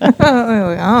 Yeah. I'm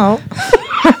like, oh.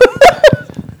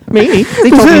 Maybe. They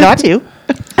told me not to.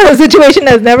 A situation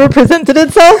has never presented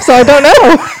itself, so I don't know.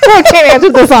 I can't answer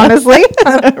this honestly.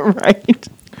 Right.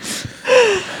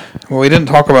 Well, we didn't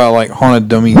talk about like haunted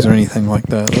dummies or anything like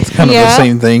that. That's kind of the Yeah.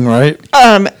 same thing, right?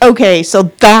 Okay, so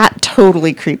that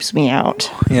totally creeps me out.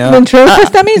 Yeah.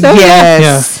 Ventriloquist dummies? Oh, yeah.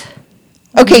 Yes.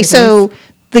 Okay, so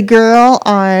the girl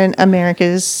on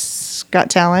America's Got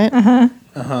Talent.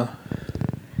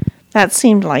 That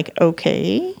seemed like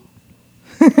okay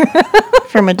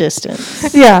from a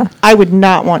distance. Yeah. I would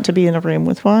not want to be in a room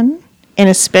with one, and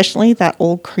especially that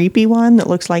old creepy one that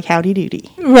looks like Howdy Doody.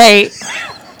 Right.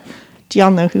 Do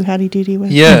y'all know who Howdy Doody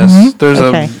was? Yes. There's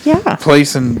Okay. a Yeah.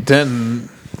 place in Denton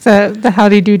The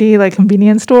Howdy Doody like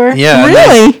convenience store. Yeah.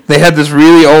 Really? They had this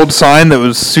really old sign that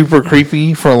was super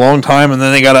creepy for a long time, and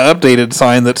then they got an updated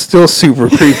sign that's still super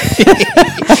creepy.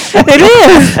 It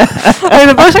is. I mean,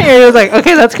 the first thing you're like,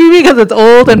 okay, that's creepy because it's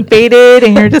old and faded,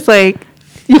 and you're just like,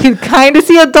 you can kind of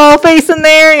see a doll face in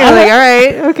there, and you're like, all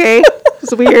right, okay,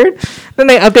 it's weird. Then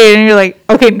they update it, and you're like,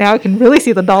 okay, now I can really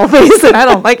see the doll face, and I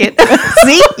don't like it.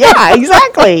 See? Yeah,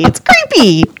 exactly. It's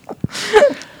creepy.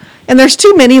 And there's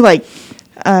too many like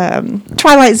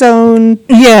Twilight Zone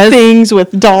things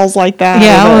with dolls like that.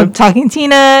 Yeah, well, Talking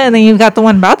Tina, and then you've got the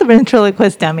one about the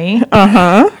ventriloquist dummy.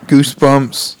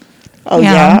 Goosebumps. Oh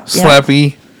yeah.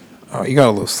 Slappy. Oh, you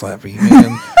gotta love Slappy,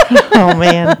 man. Oh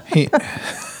man.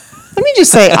 Let me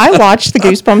just say, I watched the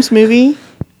Goosebumps movie.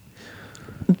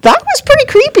 That was pretty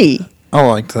creepy. I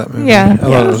liked that movie. Yeah. I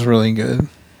thought it was really good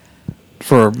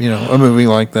for a movie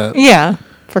like that. Yeah.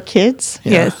 For kids?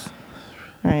 Yeah. Yes.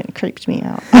 All right, it creeped me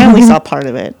out. I only saw part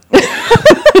of it.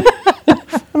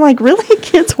 I'm like, really?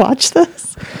 Kids watch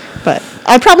this? But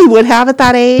I probably would have at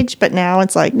that age, but now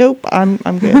it's like, nope, I'm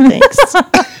good, thanks.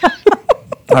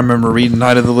 I remember reading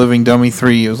Night of the Living Dummy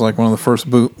 3. It was like one of the first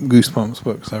Goosebumps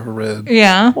books I ever read.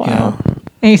 Yeah. Wow.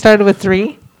 And you started with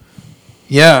 3?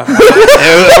 Yeah.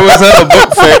 It was at a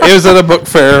book fair. It was at a book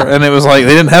fair, and it was like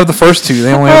they didn't have the first 2.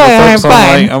 They only had the first. So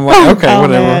I'm like, okay,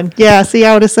 whatever. Man. Yeah, see,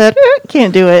 I would have said,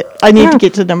 can't do it. I need to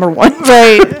get to number 1.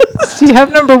 Right. So you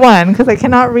have number 1 because I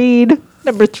cannot read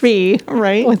number 3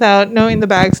 Right. without knowing the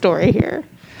backstory here.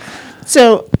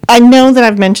 So I know that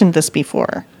I've mentioned this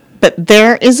before, but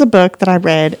there is a book that I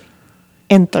read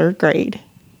in 3rd grade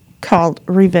called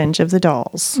Revenge of the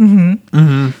Dolls.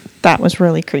 That was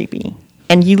really creepy.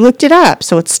 And you looked it up,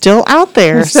 so it's still out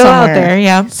there. It's still out there,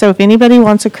 yeah. So if anybody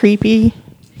wants a creepy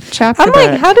chapter I'm book,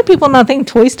 like, how do people not think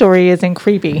Toy Story isn't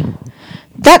creepy?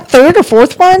 that 3rd or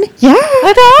 4th one, yeah,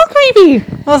 They're all creepy.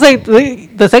 I was like,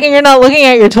 the second you're not looking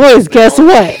at your toys, guess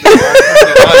what?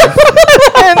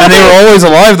 And they were always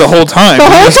alive the whole time. The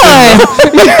whole time.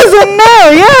 Yes and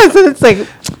no, yes. And it's like,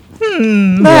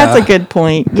 that's Yeah. a good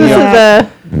point.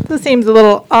 this seems a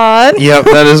little odd. Yep,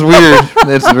 that is weird.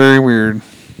 That's very weird.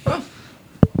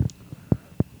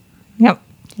 Yep.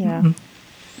 Yeah.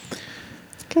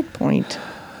 Good point.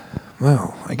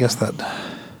 Well, I guess that's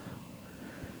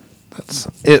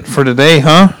it for today,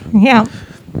 huh? Yeah.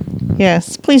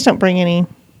 Yes. Please don't bring any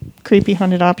creepy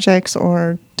haunted objects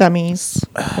or dummies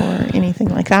or anything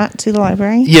like that to the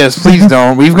library. Yes, please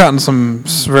don't. We've gotten some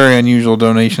very unusual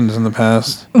donations in the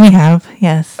past. We have,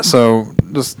 yes. So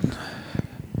just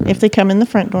If they come in the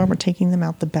front door, we're taking them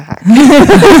out the back.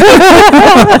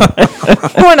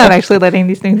 We're not actually letting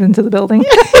these things into the building.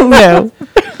 No.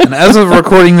 and as of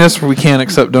recording this, we can't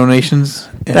accept donations.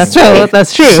 That's anymore. right.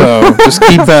 That's true. So just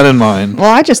keep that in mind. Well,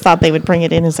 I just thought they would bring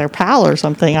it in as their pal or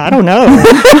something. I don't know.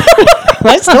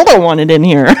 I still don't want it in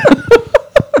here.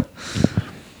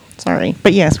 Sorry.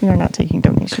 But yes, we are not taking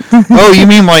donations. Oh, you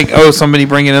mean like somebody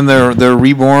bringing in their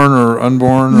reborn or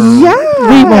unborn or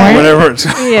Yeah. whatever it's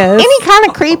Yes. Any kind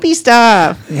of creepy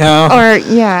stuff. yeah. Or,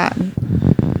 yeah.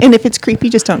 And if it's creepy,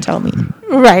 just don't tell me.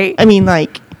 Right. I mean,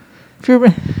 like,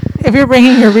 If you're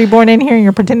bringing your reborn in here and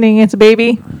you're pretending it's a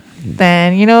baby,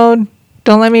 then,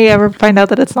 don't let me ever find out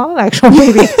that it's not an actual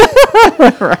baby.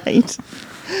 right.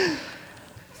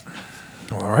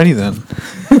 Alrighty then.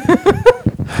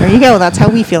 There you go. That's how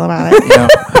we feel about it. Yeah.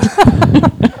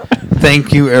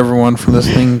 Thank you everyone for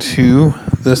listening to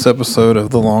this episode of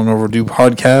the Long Overdue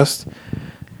podcast.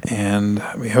 And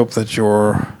we hope that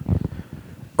your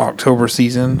October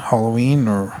season, Halloween,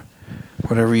 or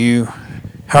however you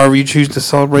choose to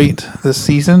celebrate this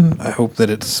season, I hope that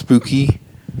it's spooky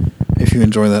if you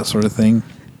enjoy that sort of thing.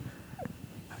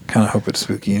 Kind of hope it's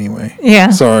spooky anyway. Yeah.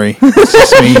 Sorry. It's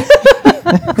just me.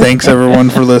 Thanks everyone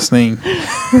for listening.